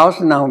buy a house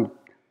now,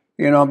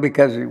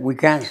 because we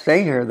can't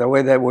stay here the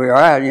way that we are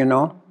at,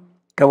 because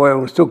it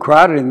was too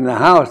crowded in the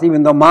house,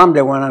 even though Mom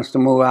didn't want us to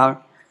move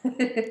out.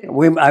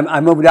 I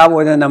moved out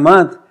within a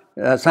month.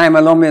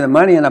 Simon loaned me the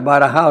money and I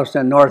bought a house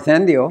in North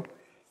Indio.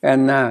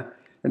 And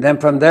then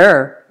from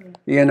there,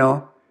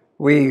 and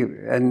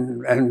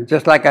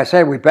just like I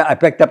said, I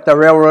picked up the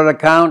railroad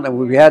account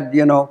and I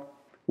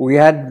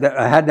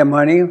had the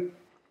money.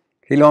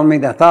 He loaned me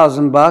the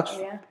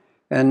 $1,000,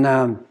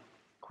 and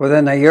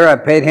within a year I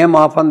paid him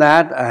off on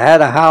that. I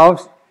had a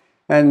house,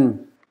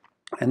 and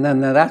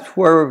then that's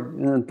where,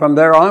 from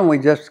there on, we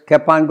just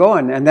kept on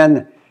going. And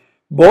then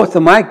both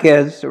of my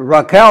kids,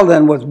 Raquel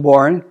then was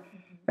born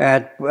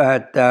at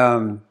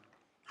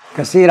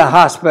Casita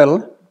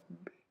Hospital,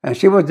 and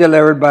she was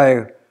delivered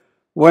by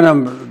one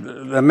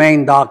of the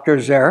main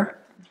doctors there.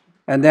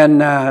 And then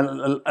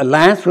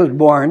Lance was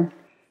born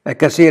at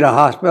Casita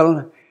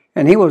Hospital,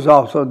 and he was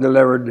also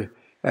delivered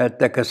at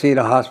the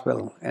Casita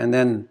Hospital. And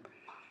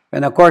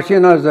of course,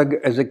 as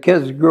the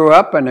kids grew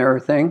up and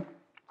everything,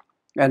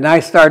 and I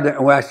started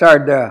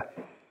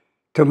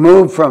to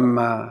move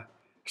from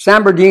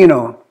San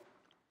Bernardino.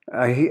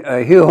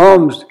 Hugh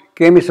Holmes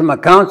gave me some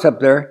accounts up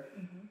there.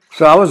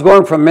 So I was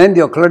going from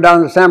Indio clear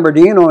down to San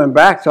Bernardino and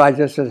back. So I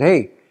just said,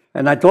 hey,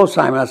 and I told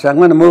Simon, I said, I'm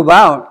going to move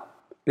out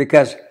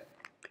because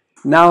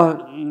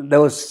now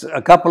there was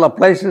a couple of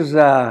places,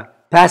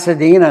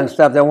 Pasadena and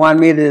stuff, that wanted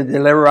me to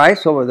deliver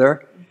ice over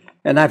there.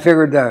 And I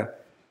figured, I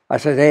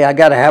said, hey, I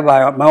got to have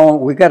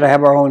we got to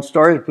have our own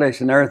storage place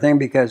and everything,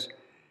 because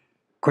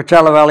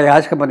Coachella Valley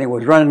Ice Company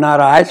was running out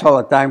of ice all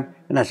the time.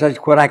 And I said,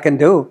 what I can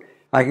do,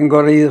 I can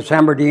go to either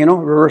San Bernardino,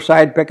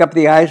 Riverside, pick up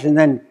the ice, and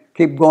then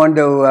keep going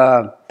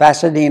to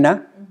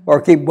Pasadena or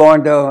keep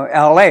going to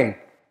LA,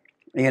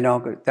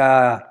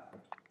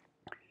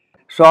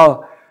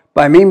 So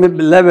by me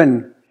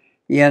living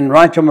in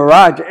Rancho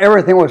Mirage,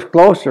 everything was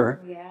closer.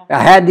 Yeah. I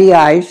had the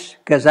ice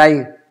because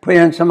I put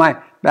in some ice.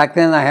 Back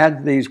then I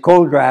had these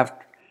cold draft.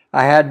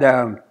 I had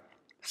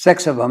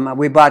 6 of them.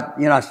 We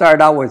bought, I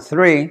started out with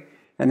 3,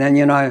 and then,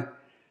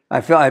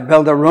 I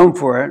built a room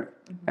for it.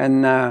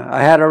 And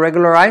I had a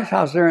regular ice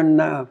house there, and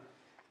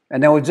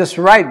it was just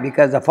right,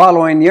 because the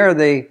following year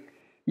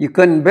you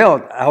couldn't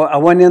build. I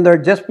went in there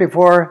just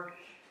before,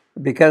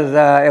 because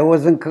it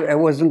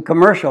wasn't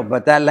commercial,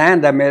 but that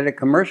land, I made it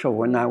commercial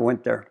when I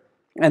went there.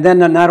 And then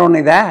not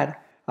only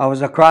that, I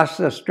was across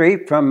the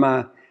street from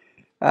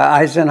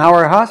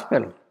Eisenhower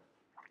Hospital.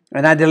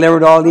 And I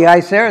delivered all the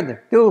ice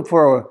there too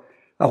for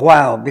a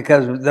while,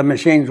 because the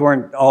machines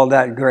weren't all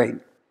that great.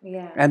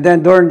 Yeah. And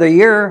then during the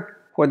year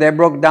where they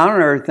broke down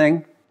and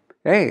everything,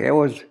 hey, it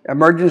was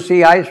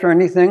emergency ice or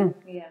anything.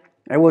 Yeah.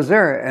 It was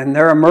there. And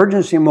their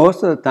emergency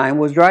most of the time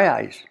was dry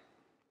ice.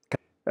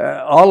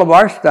 All of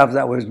our stuff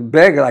that was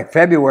big, like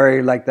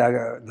February, like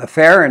the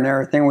fair and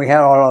everything, we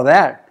had all of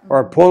that.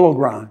 Or Polo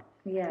Ground.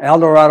 Yeah. El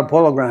Dorado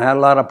Polo Ground had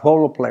a lot of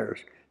polo players.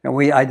 And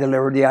I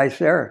delivered the ice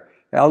there.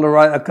 El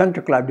Dorado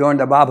Country Club during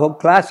the Bob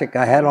Hope Classic,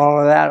 I had all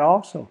of that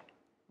also.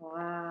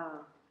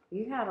 Wow,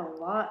 you had a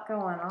lot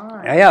going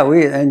on. Yeah,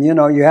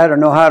 you had to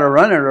know how to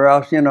run it, or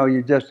else,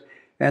 you just,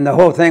 and the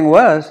whole thing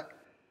was,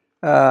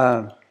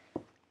 back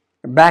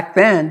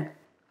then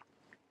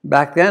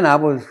I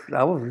was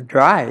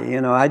dry.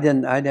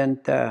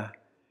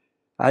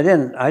 I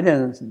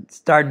didn't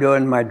start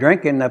doing my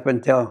drinking up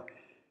until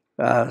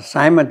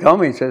Simon told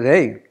me. He says,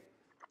 hey,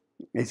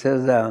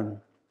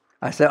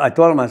 I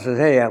told him, I said,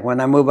 hey,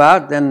 when I move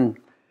out, then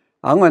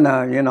I'm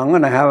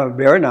gonna have a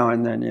beer now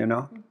and then,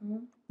 Mm-hmm.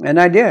 And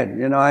I did,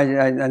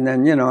 and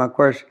then, of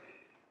course,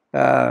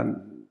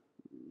 and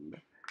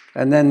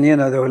then,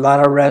 there were a lot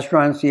of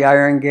restaurants, the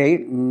Iron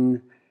Gate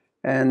and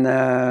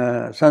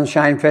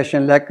Sunshine Fish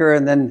and Liquor,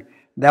 and then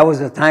that was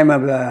the time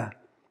of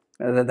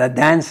the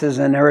dances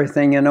and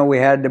everything. We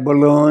had the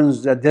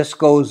balloons, the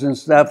discos and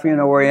stuff.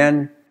 We're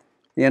in.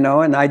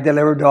 And I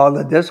delivered all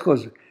the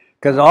discos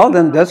because all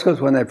them discos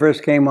when they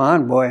first came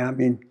on, boy, I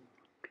mean,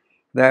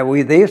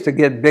 they used to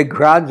get big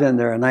crowds in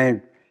there,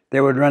 and they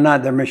would run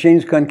out. Their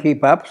machines couldn't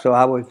keep up, so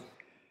I would,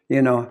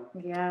 yeah,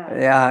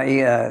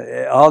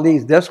 all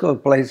these disco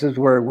places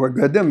were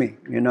good to me,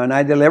 and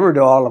I delivered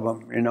to all of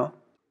them.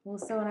 Well,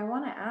 so, and I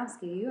want to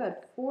ask you, you had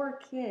 4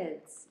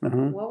 kids.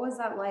 Mm-hmm. What was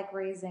that like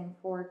raising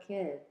 4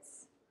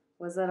 kids?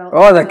 Was it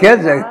the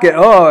kids,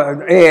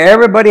 hey,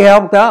 everybody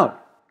helped out.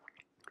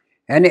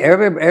 And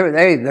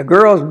the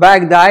girls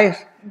bagged ice.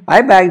 Mm-hmm.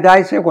 I bagged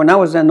ice here when I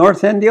was in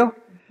North India.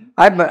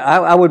 Mm-hmm.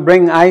 I would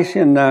bring ice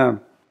in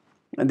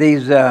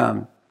these,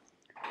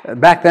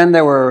 back then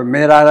they were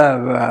made out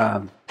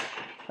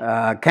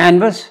of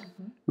canvas.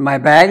 Mm-hmm. My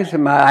bags,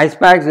 my ice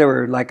bags, they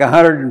were like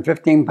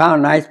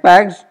 115-pound ice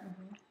bags. Mm-hmm.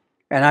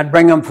 And I'd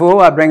bring them full.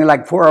 I'd bring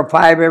like 4 or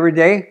 5 every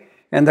day.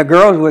 And the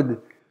girls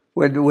would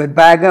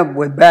bag up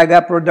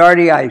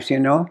Rodarte ice,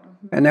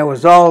 Mm-hmm. And it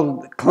was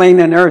all clean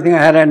and everything. I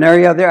had an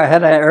area there. I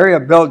had an area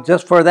built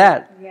just for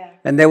that. Yeah.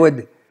 And they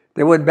would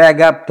bag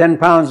up 10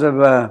 pounds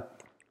of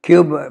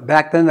cube.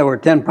 Back then there were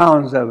 10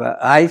 pounds of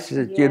ice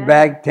that you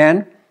bag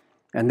 10,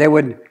 and they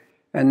would,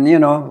 and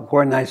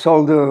when I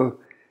sold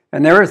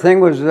and everything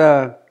was,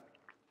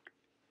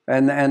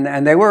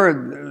 and they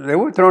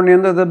were thrown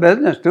into the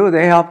business too.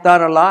 They helped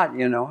out a lot,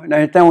 And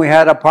anytime we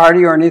had a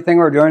party or anything,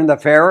 or during the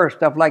fair or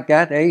stuff like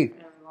that, they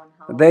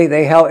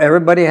helped.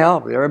 Everybody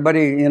helped.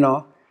 Everybody,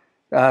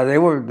 they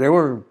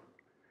were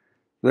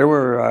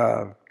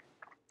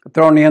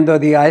thrown into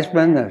the ice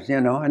business,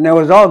 and it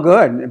was all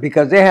good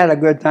because they had a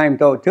good time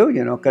though too,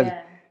 because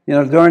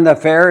during the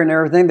fair and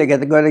everything, they get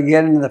to go to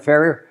get into the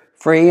fair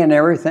free and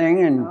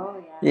everything, and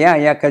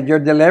because you're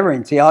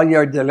delivering. See, all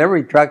your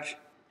delivery trucks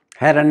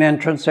had an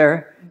entrance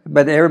there,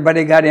 but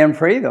everybody got in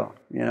free though,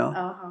 Oh,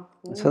 how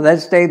cool. So they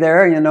stay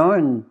there,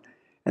 and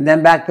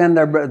then back then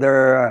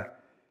their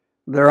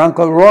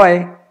Uncle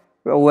Roy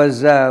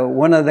was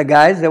one of the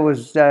guys that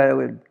was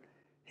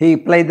he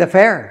played the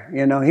fair,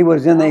 he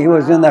was in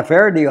the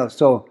fair deal.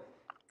 So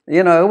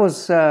it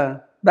was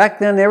back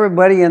then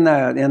everybody in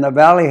the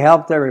valley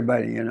helped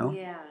everybody,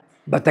 Yeah.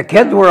 But the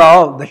kids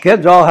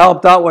all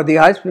helped out with the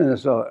ice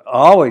business. So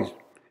always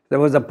there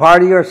was a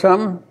party or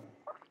something,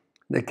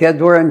 the kids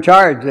were in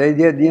charge. They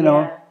did,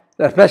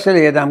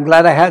 especially, and I'm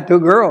glad I had 2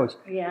 girls,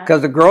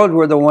 because the girls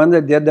were the ones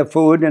that did the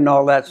food and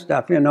all that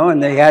stuff,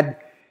 and they had,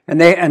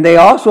 and they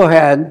also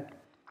had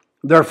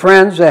their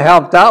friends that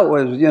helped out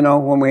with,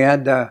 when we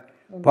had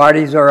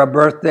parties or a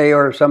birthday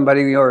or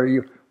somebody, or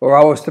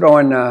I was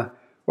throwing,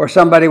 or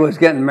somebody was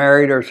getting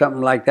married or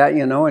something like that,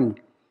 and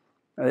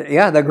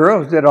the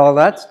girls did all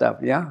that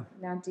stuff,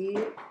 Now,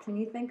 can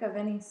you think of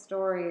any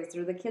stories?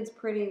 Were the kids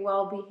pretty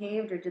well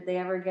behaved, or did they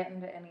ever get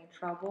into any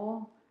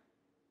trouble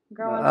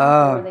growing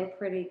up? Or were they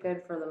pretty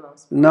good for the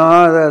most part?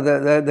 No,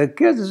 the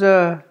kids,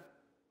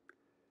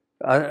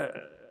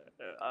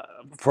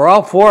 for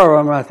all 4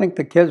 of them, I think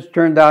the kids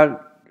turned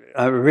out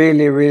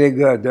really, really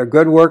good. They're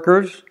good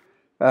workers.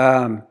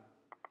 No,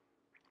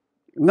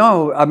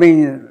 I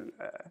mean,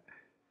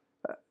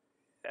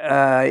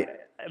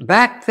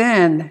 back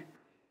then,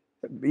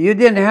 you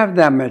didn't have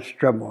that much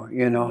trouble,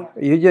 You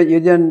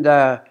didn't,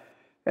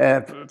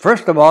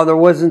 first of all, there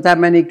wasn't that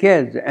many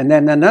kids. And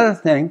then another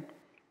thing,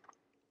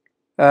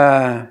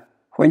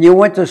 when you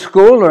went to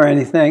school or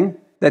anything,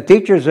 the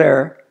teachers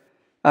there,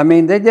 I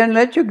mean, they didn't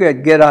let you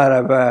get out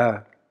of,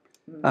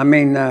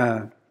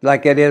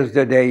 like it is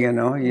today,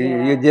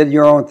 You did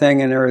your own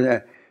thing and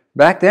everything.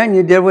 Back then,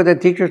 you did what the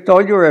teachers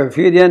told you, or if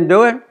you didn't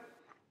do it,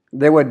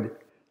 they would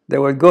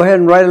go ahead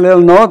and write a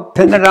little note,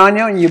 pin it on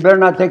you, and you better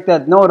not take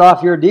that note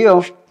off your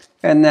deal.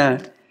 And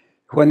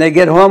when they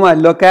get home, I'd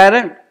look at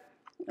it,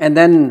 and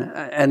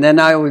then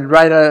I would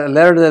write a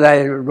letter that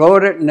I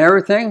wrote it and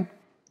everything.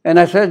 And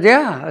I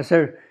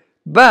said,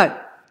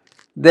 but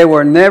they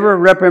were never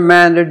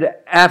reprimanded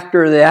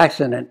after the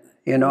accident.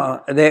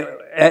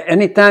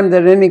 Anytime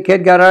that any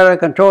kid got out of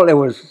control, it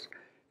was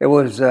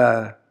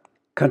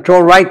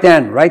control right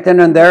then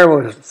and there. It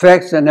was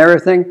fixed and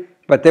everything.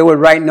 But they would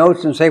write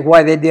notes and say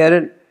why they did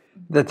it.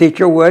 The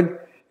teacher would,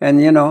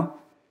 and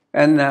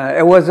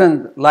it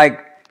wasn't like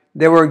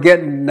they were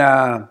getting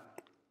a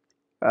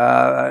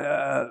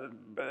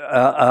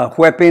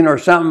whipping or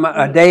something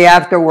a day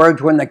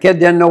afterwards when the kid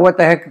didn't know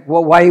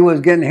why he was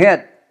getting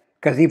hit,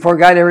 because he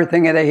forgot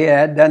everything that he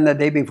had done the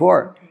day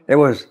before. It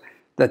was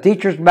the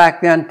teachers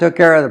back then took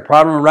care of the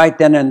problem right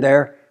then and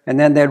there, and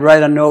then they'd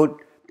write a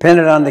note, pin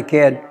it on the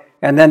kid,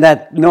 and then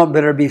that note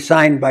better be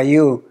signed by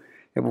you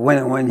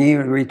when he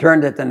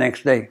returned it the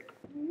next day.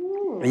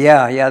 Ooh.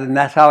 Yeah, and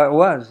that's how it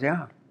was,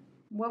 yeah.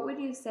 What would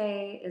you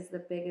say is the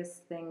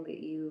biggest thing that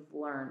you've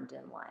learned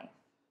in life?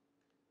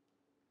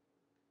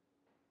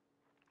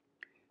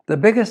 The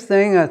biggest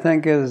thing, I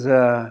think, is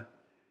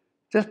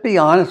just be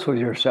honest with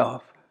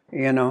yourself,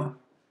 It's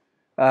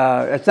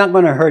not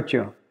going to hurt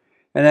you.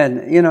 And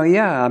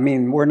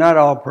then, we're not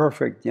all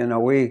perfect,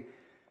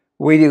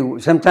 we do.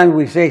 Sometimes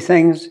we say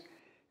things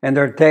and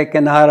they're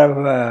taken out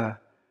of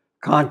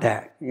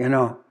contact,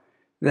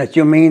 that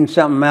you mean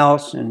something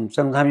else, and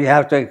sometimes you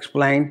have to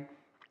explain.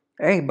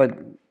 Hey, but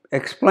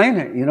explain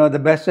it, the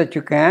best that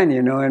you can,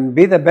 and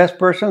be the best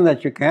person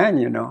that you can.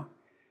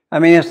 I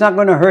mean, it's not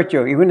going to hurt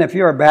you, even if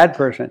you're a bad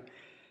person.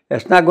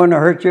 It's not going to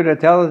hurt you to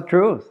tell the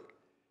truth.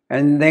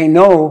 And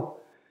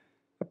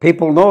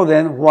people know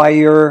then why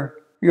you're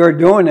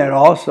doing it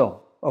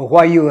also, or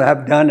why you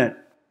have done it.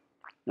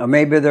 Or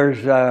maybe there's,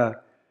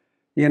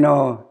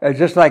 it's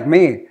just like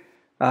me.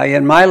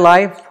 In my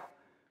life,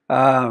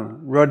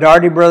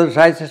 Rodarte brothers,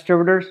 high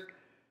distributors,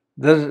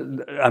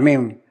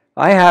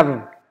 I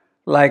have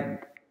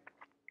like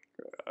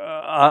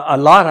a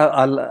lot of,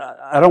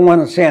 I don't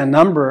want to say a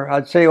number,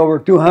 I'd say over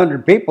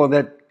 200 people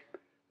that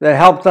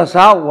helped us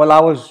out while I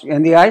was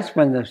in the ice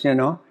business,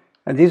 And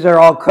these are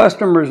all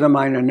customers of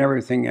mine and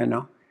everything,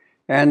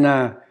 And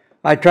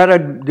I try to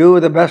do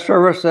the best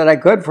service that I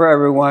could for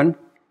everyone.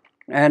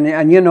 And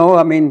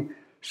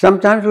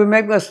sometimes we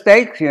make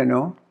mistakes,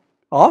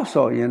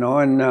 also,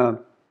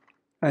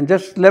 and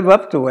just live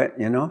up to it,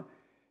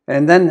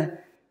 And then,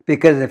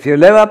 because if you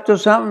live up to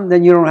something,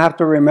 then you don't have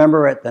to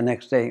remember it the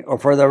next day or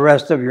for the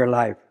rest of your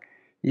life.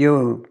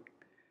 You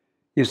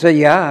say,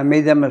 yeah, I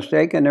made that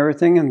mistake and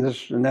everything,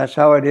 and that's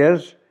how it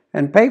is,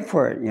 and pay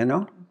for it,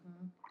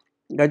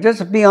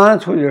 Just be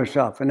honest with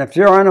yourself. And if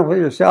you're honest with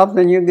yourself,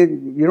 then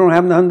you don't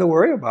have nothing to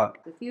worry about.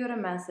 If you had a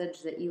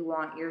message that you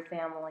want your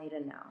family to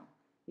know,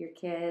 your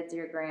kids,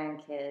 your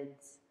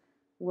grandkids,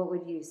 what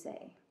would you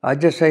say?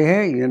 I'd just say,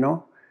 hey,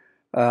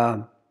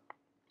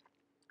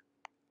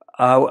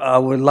 I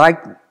would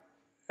like,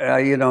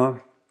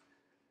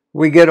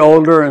 we get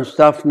older and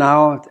stuff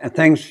now, and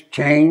things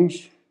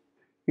change,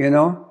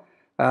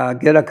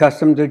 get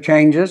accustomed to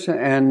changes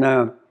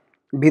and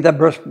be the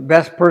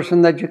best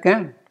person that you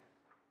can.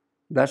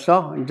 That's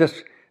all.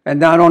 And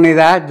not only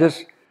that,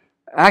 just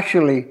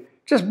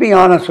be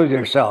honest with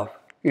yourself,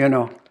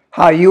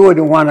 how you would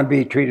want to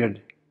be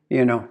treated,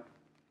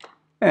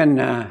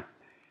 And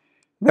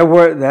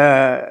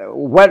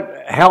what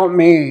helped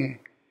me,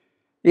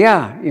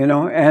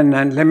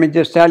 and let me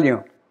just tell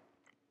you,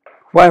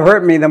 what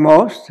hurt me the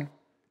most,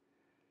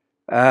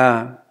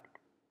 and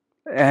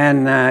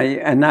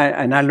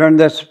I learned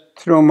this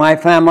through my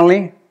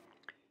family,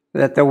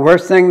 that the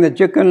worst thing that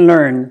you can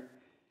learn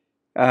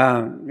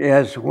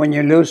is when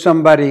you lose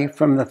somebody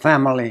from the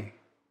family,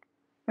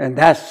 and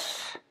that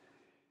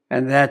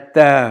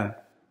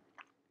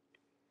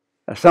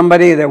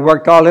somebody that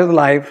worked all his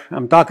life.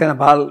 I'm talking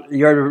about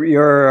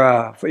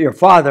your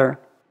father,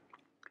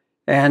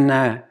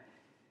 and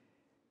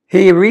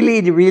he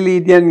really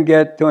didn't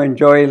get to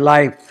enjoy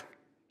life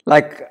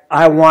like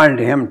I wanted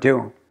him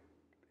to,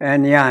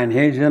 and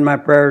he's in my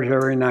prayers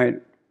every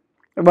night.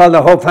 Well,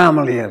 the whole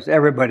family is,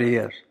 everybody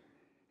is,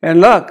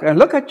 and look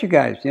at you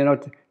guys,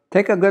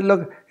 take a good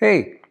look.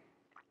 Hey,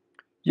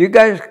 you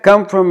guys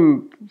come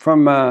from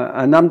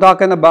and I'm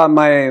talking about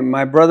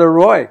my brother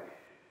Roy.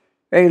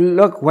 Hey,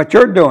 look what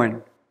you're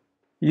doing.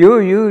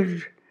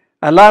 You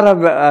a lot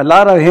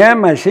of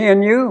him I see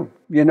in you.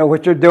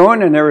 What you're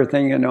doing and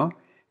everything.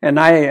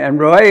 And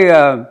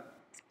Roy,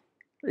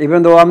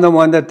 even though I'm the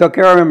one that took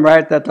care of him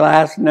right at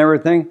last and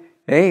everything.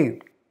 Hey,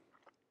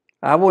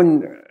 I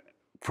wouldn't,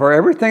 for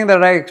everything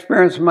that I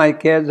experienced with my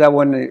kids, I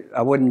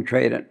wouldn't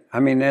trade it. I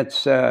mean,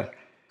 it's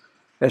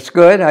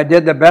good. I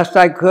did the best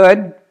I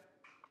could.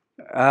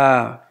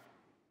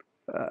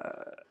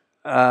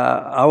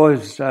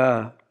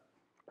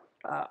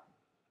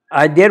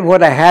 I did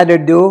what I had to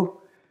do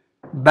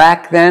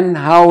back then,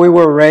 how we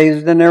were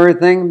raised and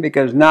everything,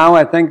 because now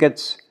I think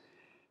it's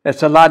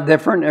a lot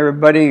different.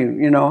 Everybody,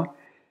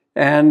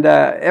 and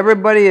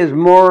everybody is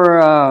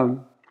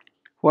more,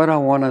 what I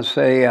want to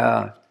say,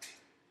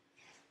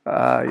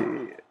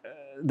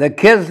 the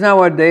kids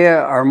nowadays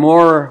are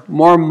more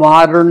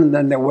modern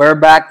than they were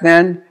back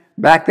then.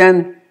 Back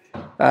then,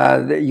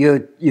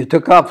 you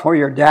took off for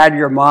your dad,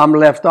 your mom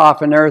left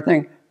off and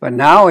everything. But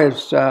now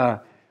it's,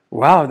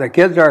 wow, the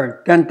kids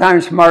are 10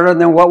 times smarter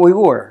than what we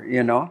were,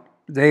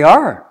 They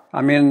are.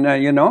 I mean,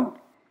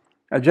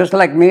 just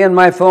like me and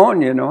my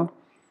phone,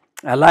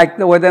 I like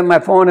the way that my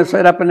phone is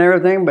set up and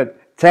everything,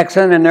 but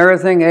texting and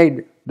everything,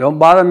 hey, don't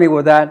bother me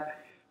with that.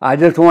 I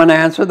just want to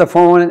answer the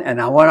phone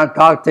and I want to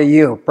talk to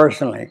you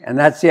personally, and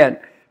that's it.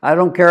 I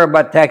don't care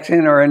about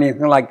texting or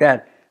anything like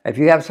that. If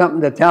you have something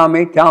to tell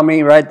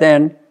me right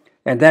then,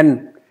 and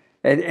then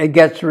it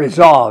gets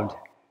resolved.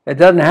 It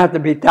doesn't have to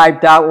be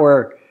typed out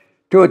where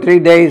 2 or 3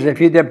 days, if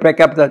you did pick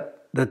up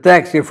the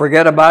text, you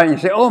forget about it and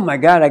you say, oh my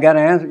God, I got to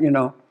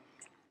answer,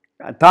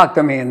 talk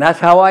to me. And that's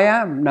how I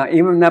am, now,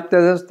 even up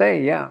to this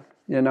day,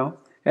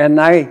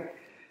 And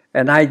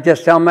I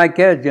just tell my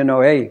kids,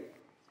 hey,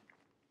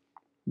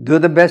 do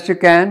the best you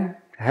can.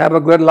 Have a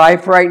good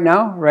life right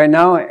now.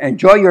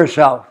 Enjoy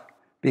yourself.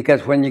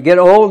 Because when you get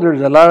old,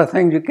 there's a lot of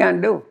things you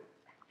can't do.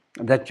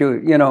 That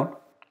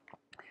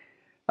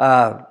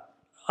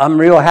I'm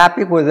real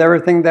happy with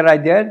everything that I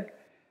did.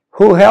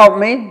 Who helped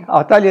me?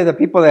 I'll tell you the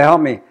people that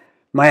helped me.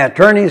 My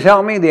attorneys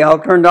helped me. They all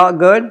turned out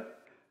good.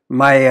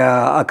 My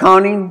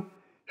accounting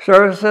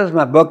services,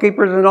 my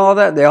bookkeepers and all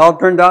that, they all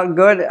turned out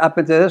good up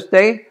until this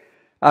day.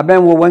 I've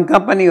been with one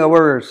company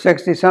over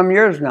 60-some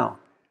years now.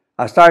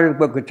 I started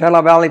with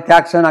Coachella Valley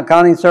Tax and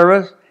Accounting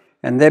Service,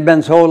 and they've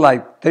been sold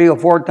like 3 or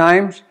 4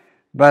 times,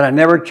 but I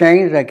never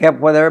changed. I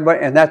kept with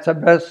everybody, and that's the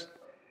best,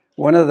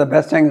 one of the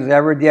best things I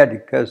ever did,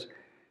 because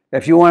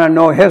if you want to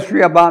know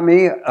history about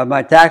me, of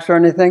my tax or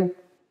anything,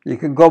 you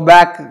can go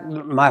back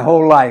my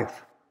whole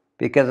life,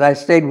 because I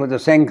stayed with the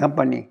same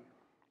company.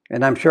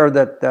 And I'm sure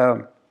that,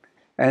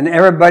 and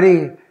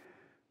everybody,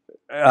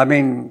 I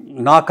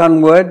mean, knock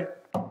on wood,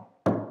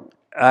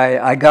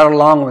 I got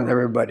along with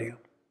everybody.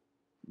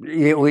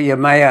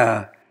 Am I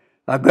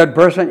a good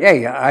person?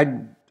 Yeah,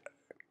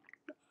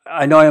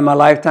 I know in my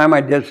lifetime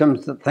I did some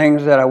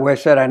things that I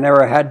wish that I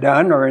never had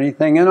done or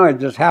anything. It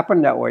just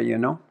happened that way,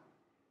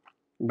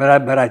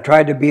 But I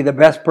tried to be the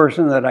best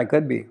person that I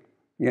could be,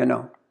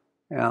 Yeah,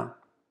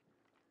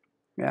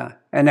 yeah.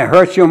 And it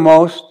hurts you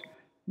most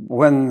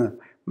when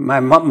my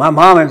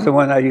mom is the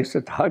one I used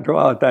to talk to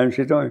all the time.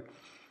 She told me,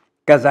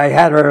 because I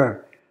had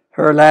her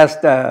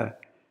last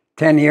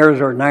 10 years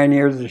or 9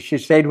 years, she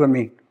stayed with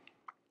me.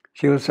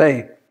 She would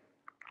say,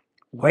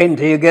 wait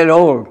until you get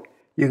old.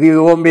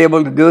 You won't be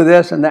able to do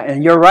this and that.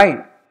 And you're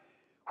right.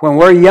 When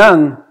we're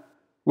young,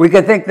 we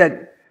can think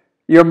that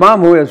your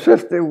mom, who is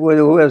 50,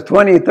 who is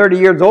 20, 30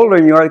 years older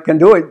than you are, can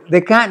do it.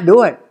 They can't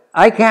do it.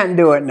 I can't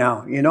do it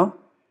now,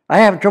 I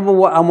have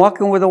trouble. I'm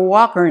walking with a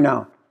walker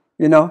now,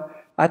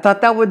 I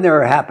thought that would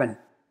never happen.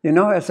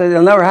 I said,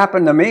 it'll never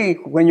happen to me.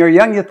 When you're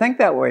young, you think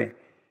that way.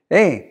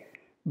 Hey,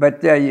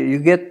 but you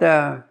get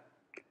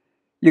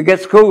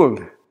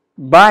schooled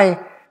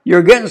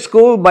you're getting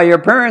schooled by your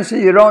parents,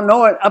 and you don't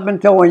know it up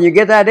until when you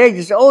get that age.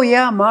 You say, oh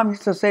yeah, Mom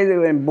used to say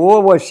that, and boy,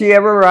 was she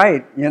ever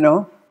right,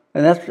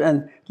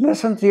 and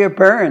listen to your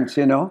parents,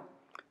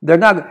 They're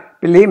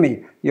not, believe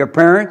me, your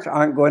parents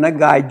aren't going to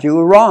guide you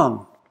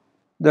wrong.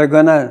 They're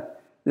gonna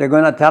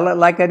tell it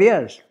like it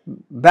is,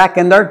 back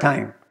in their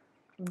time.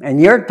 And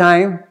your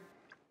time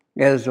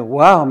is,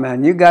 wow,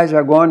 man, you guys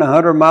are going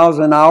 100 miles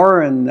an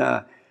hour, and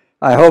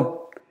I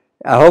hope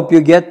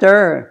you get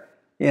there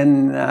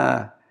in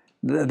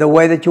the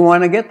way that you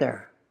want to get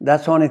there.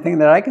 That's the only thing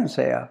that I can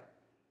say of.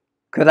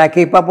 Could I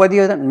keep up with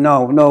you?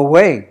 No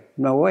way.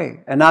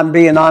 And I'm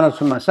being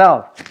honest with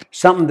myself.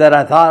 Something that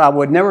I thought I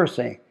would never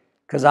say,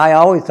 because I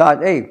always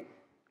thought, hey,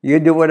 you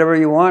do whatever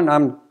you want.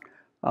 I'm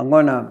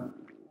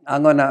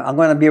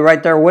gonna be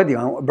right there with you.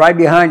 I'm right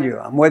behind you.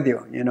 I'm with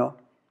you.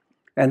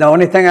 And the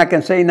only thing I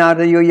can say now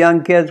to you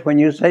young kids, when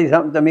you say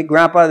something to me,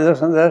 Grandpa,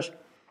 this and this,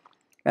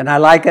 and I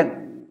like it,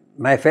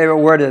 my favorite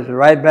word is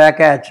right back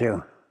at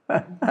you.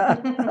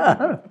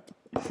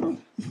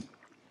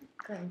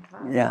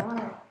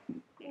 Yeah.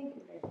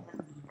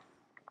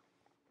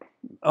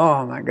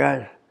 Oh my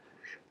gosh.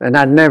 And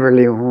I'd never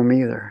leave home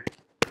either.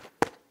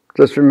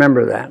 Just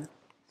remember that.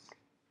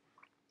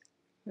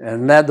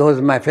 And those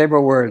are my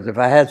favorite words. If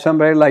I had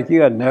somebody like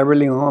you, I'd never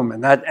leave home.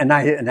 And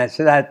I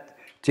say that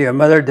to your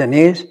mother,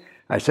 Denise.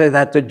 I say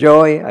that to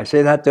Joey. I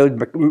say that to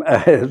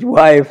his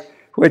wife,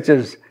 which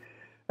is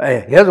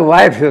his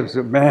wife is,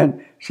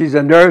 man, she's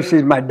a nurse,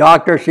 she's my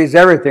doctor, she's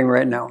everything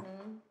right now.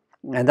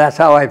 Mm-hmm. And that's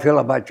how I feel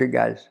about you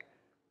guys.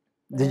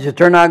 Did you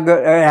turn out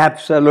good?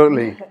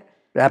 Absolutely.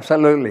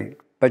 Absolutely.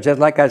 But just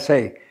like I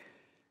say,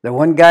 the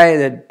one guy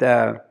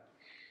that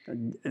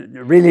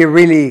really,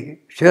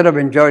 really should have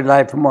enjoyed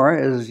life more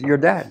is your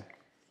dad.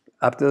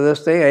 Up to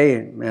this day, hey,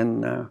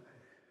 and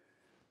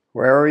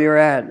wherever you're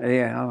at,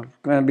 hey, I'm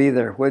going to be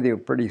there with you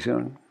pretty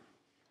soon.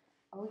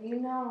 Oh, you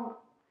know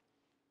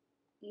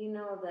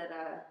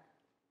that,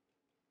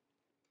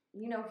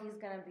 he's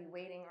going to be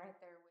waiting right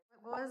there.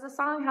 What was the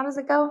song? How does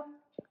it go?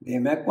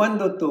 Dime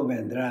cuándo tú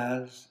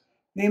vendrás.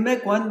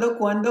 Dime cuándo.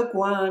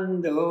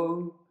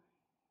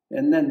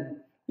 And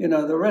then,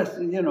 the rest,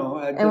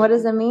 and what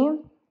does it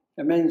mean?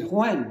 It means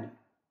when.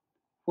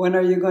 When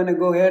are you going to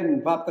go ahead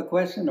and pop the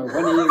question, or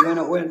when are you going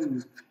to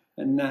win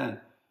and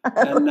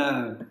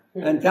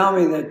tell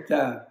me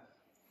that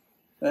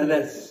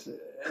it's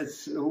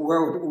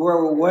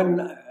we're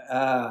one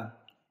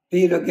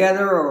pea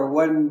together, or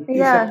one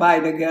piece of pie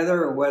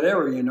together, or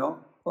whatever,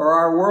 or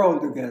our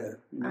world together.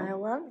 I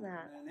love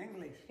that. In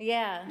English.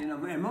 Yeah.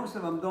 And most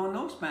of them don't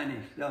know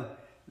Spanish. So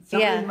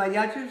some of these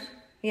mariachis,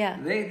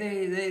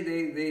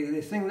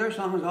 they sing their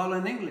songs all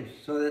in English,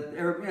 so that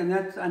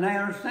and I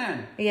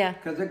understand. Yeah.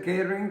 Because they're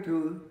catering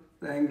to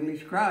the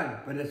English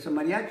crowd, but it's a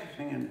mariachi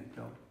singing it,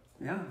 so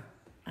yeah.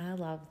 I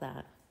love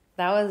that.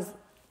 That was,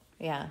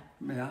 yeah.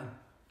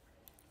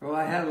 Well,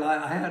 I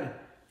had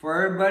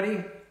for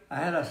everybody. I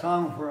had a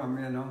song for them,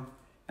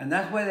 and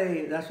that's why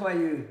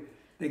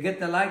they get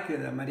to like you.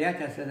 The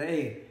mariachi, I said,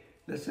 hey,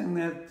 let's sing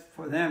that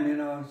for them,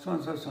 so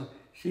and so.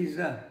 She's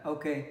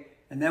okay,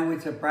 and then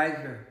we'd surprise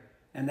her.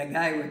 And the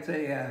guy would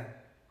say,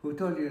 who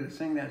told you to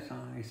sing that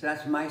song? He said,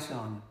 that's my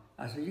song.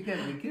 I said, you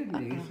gotta be kidding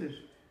me. He says,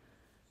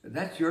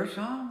 that's your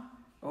song?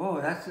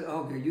 Oh,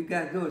 you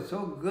guys do it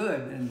so good.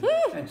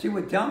 And she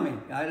would tell me,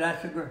 I'd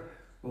ask her,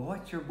 well,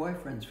 what's your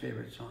boyfriend's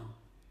favorite song?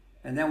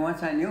 And then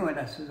once I knew it,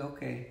 I said,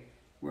 okay,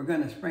 we're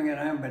gonna spring it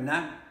on, but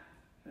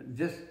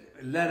just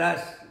let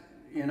us,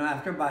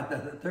 after about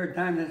the third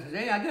time, they says,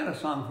 hey, I got a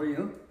song for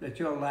you that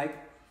you'll like.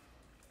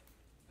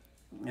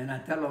 And I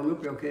tell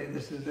Lupe, okay,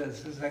 this is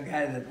a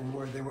guy that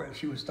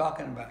she was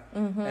talking about.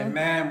 And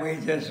man, we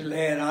just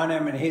lay it on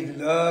him, and he's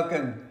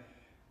looking.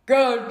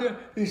 God,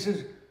 he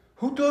says,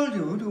 who told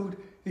you? Who told?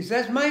 He says,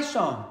 that's my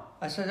song.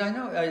 I said, I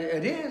know,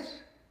 it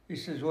is. He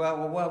says,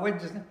 well, what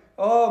does?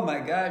 Oh my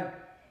God,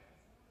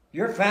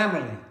 your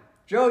family,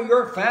 Joe,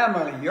 your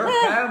family. We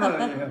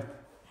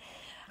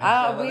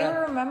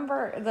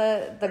remember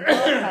the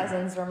girl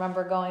cousins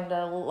remember going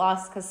to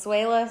Las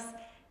Casuelas.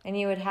 And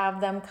you would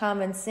have them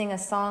come and sing a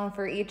song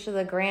for each of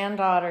the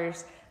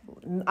granddaughters.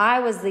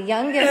 I was the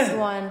youngest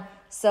one,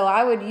 so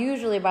I would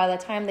usually, by the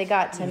time they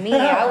got to me,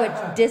 I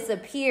would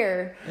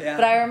disappear. Yeah.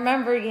 But I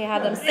remember you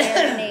had them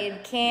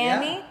serenade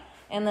Cammie,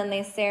 and then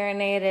they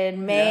serenaded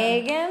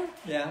Megan.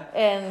 Yeah.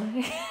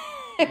 And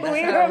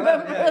we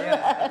remember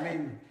that. I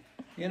mean,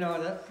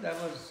 that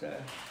was...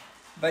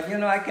 but,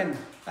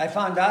 I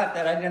found out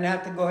that I didn't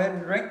have to go ahead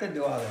and drink to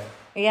do all that.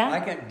 Yeah,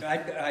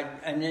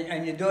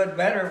 and you do it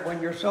better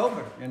when you're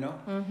sober,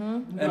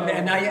 Mm-hmm.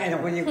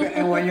 And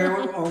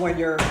when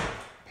you're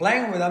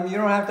playing with them, you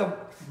don't have to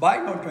buy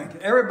no drink.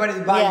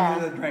 Everybody's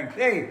buying you the drink.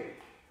 Hey,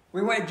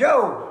 we went,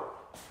 Joe.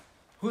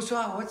 What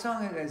song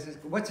is this?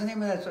 What's the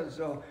name of that song?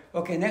 So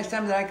okay, next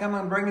time that I come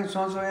and bring in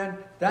so and so in,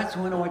 that's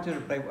when I want you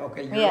to play.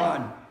 Okay, you're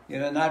on.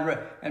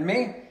 And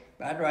me,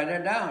 I'd write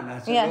it down. I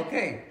said,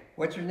 okay,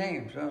 what's your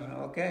name? So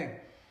okay.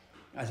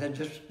 I said,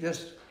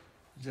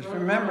 just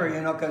remember,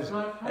 because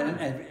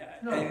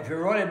if you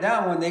wrote it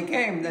down when they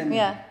came, then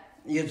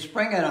you'd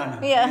spring it on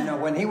them. Yeah.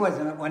 When he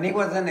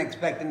wasn't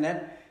expecting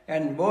it,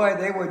 and boy,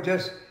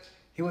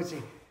 he would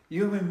say,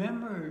 you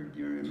remember?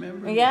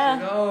 Yeah.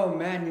 He said, oh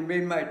man, you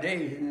made my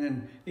day. And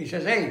then he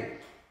says, hey,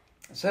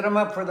 set them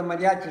up for the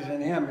mariachis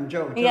and him and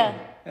Joe too. Yeah.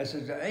 I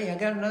said, hey, I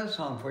got another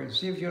song for you.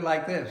 See if you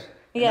like this.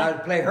 And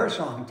I'd play her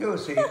song too.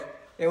 See,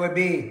 it would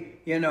be,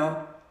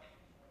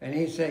 and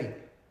he'd say,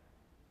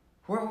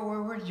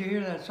 Where did you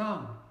hear that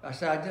song? I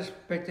said, I just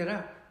picked it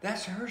up.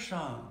 That's her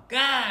song.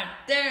 God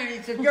damn.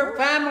 He said, your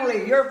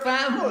family.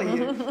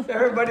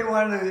 Everybody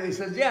wanted to, he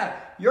says, yeah,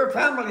 your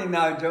family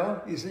now,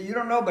 Joe. He said, you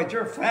don't know, but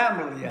you're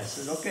family. I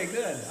said, okay,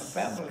 good.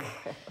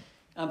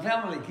 I'm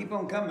family. Keep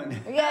on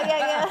coming.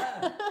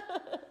 Yeah.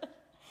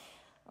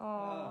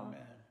 Oh,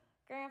 man.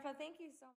 Grandpa, thank you so much.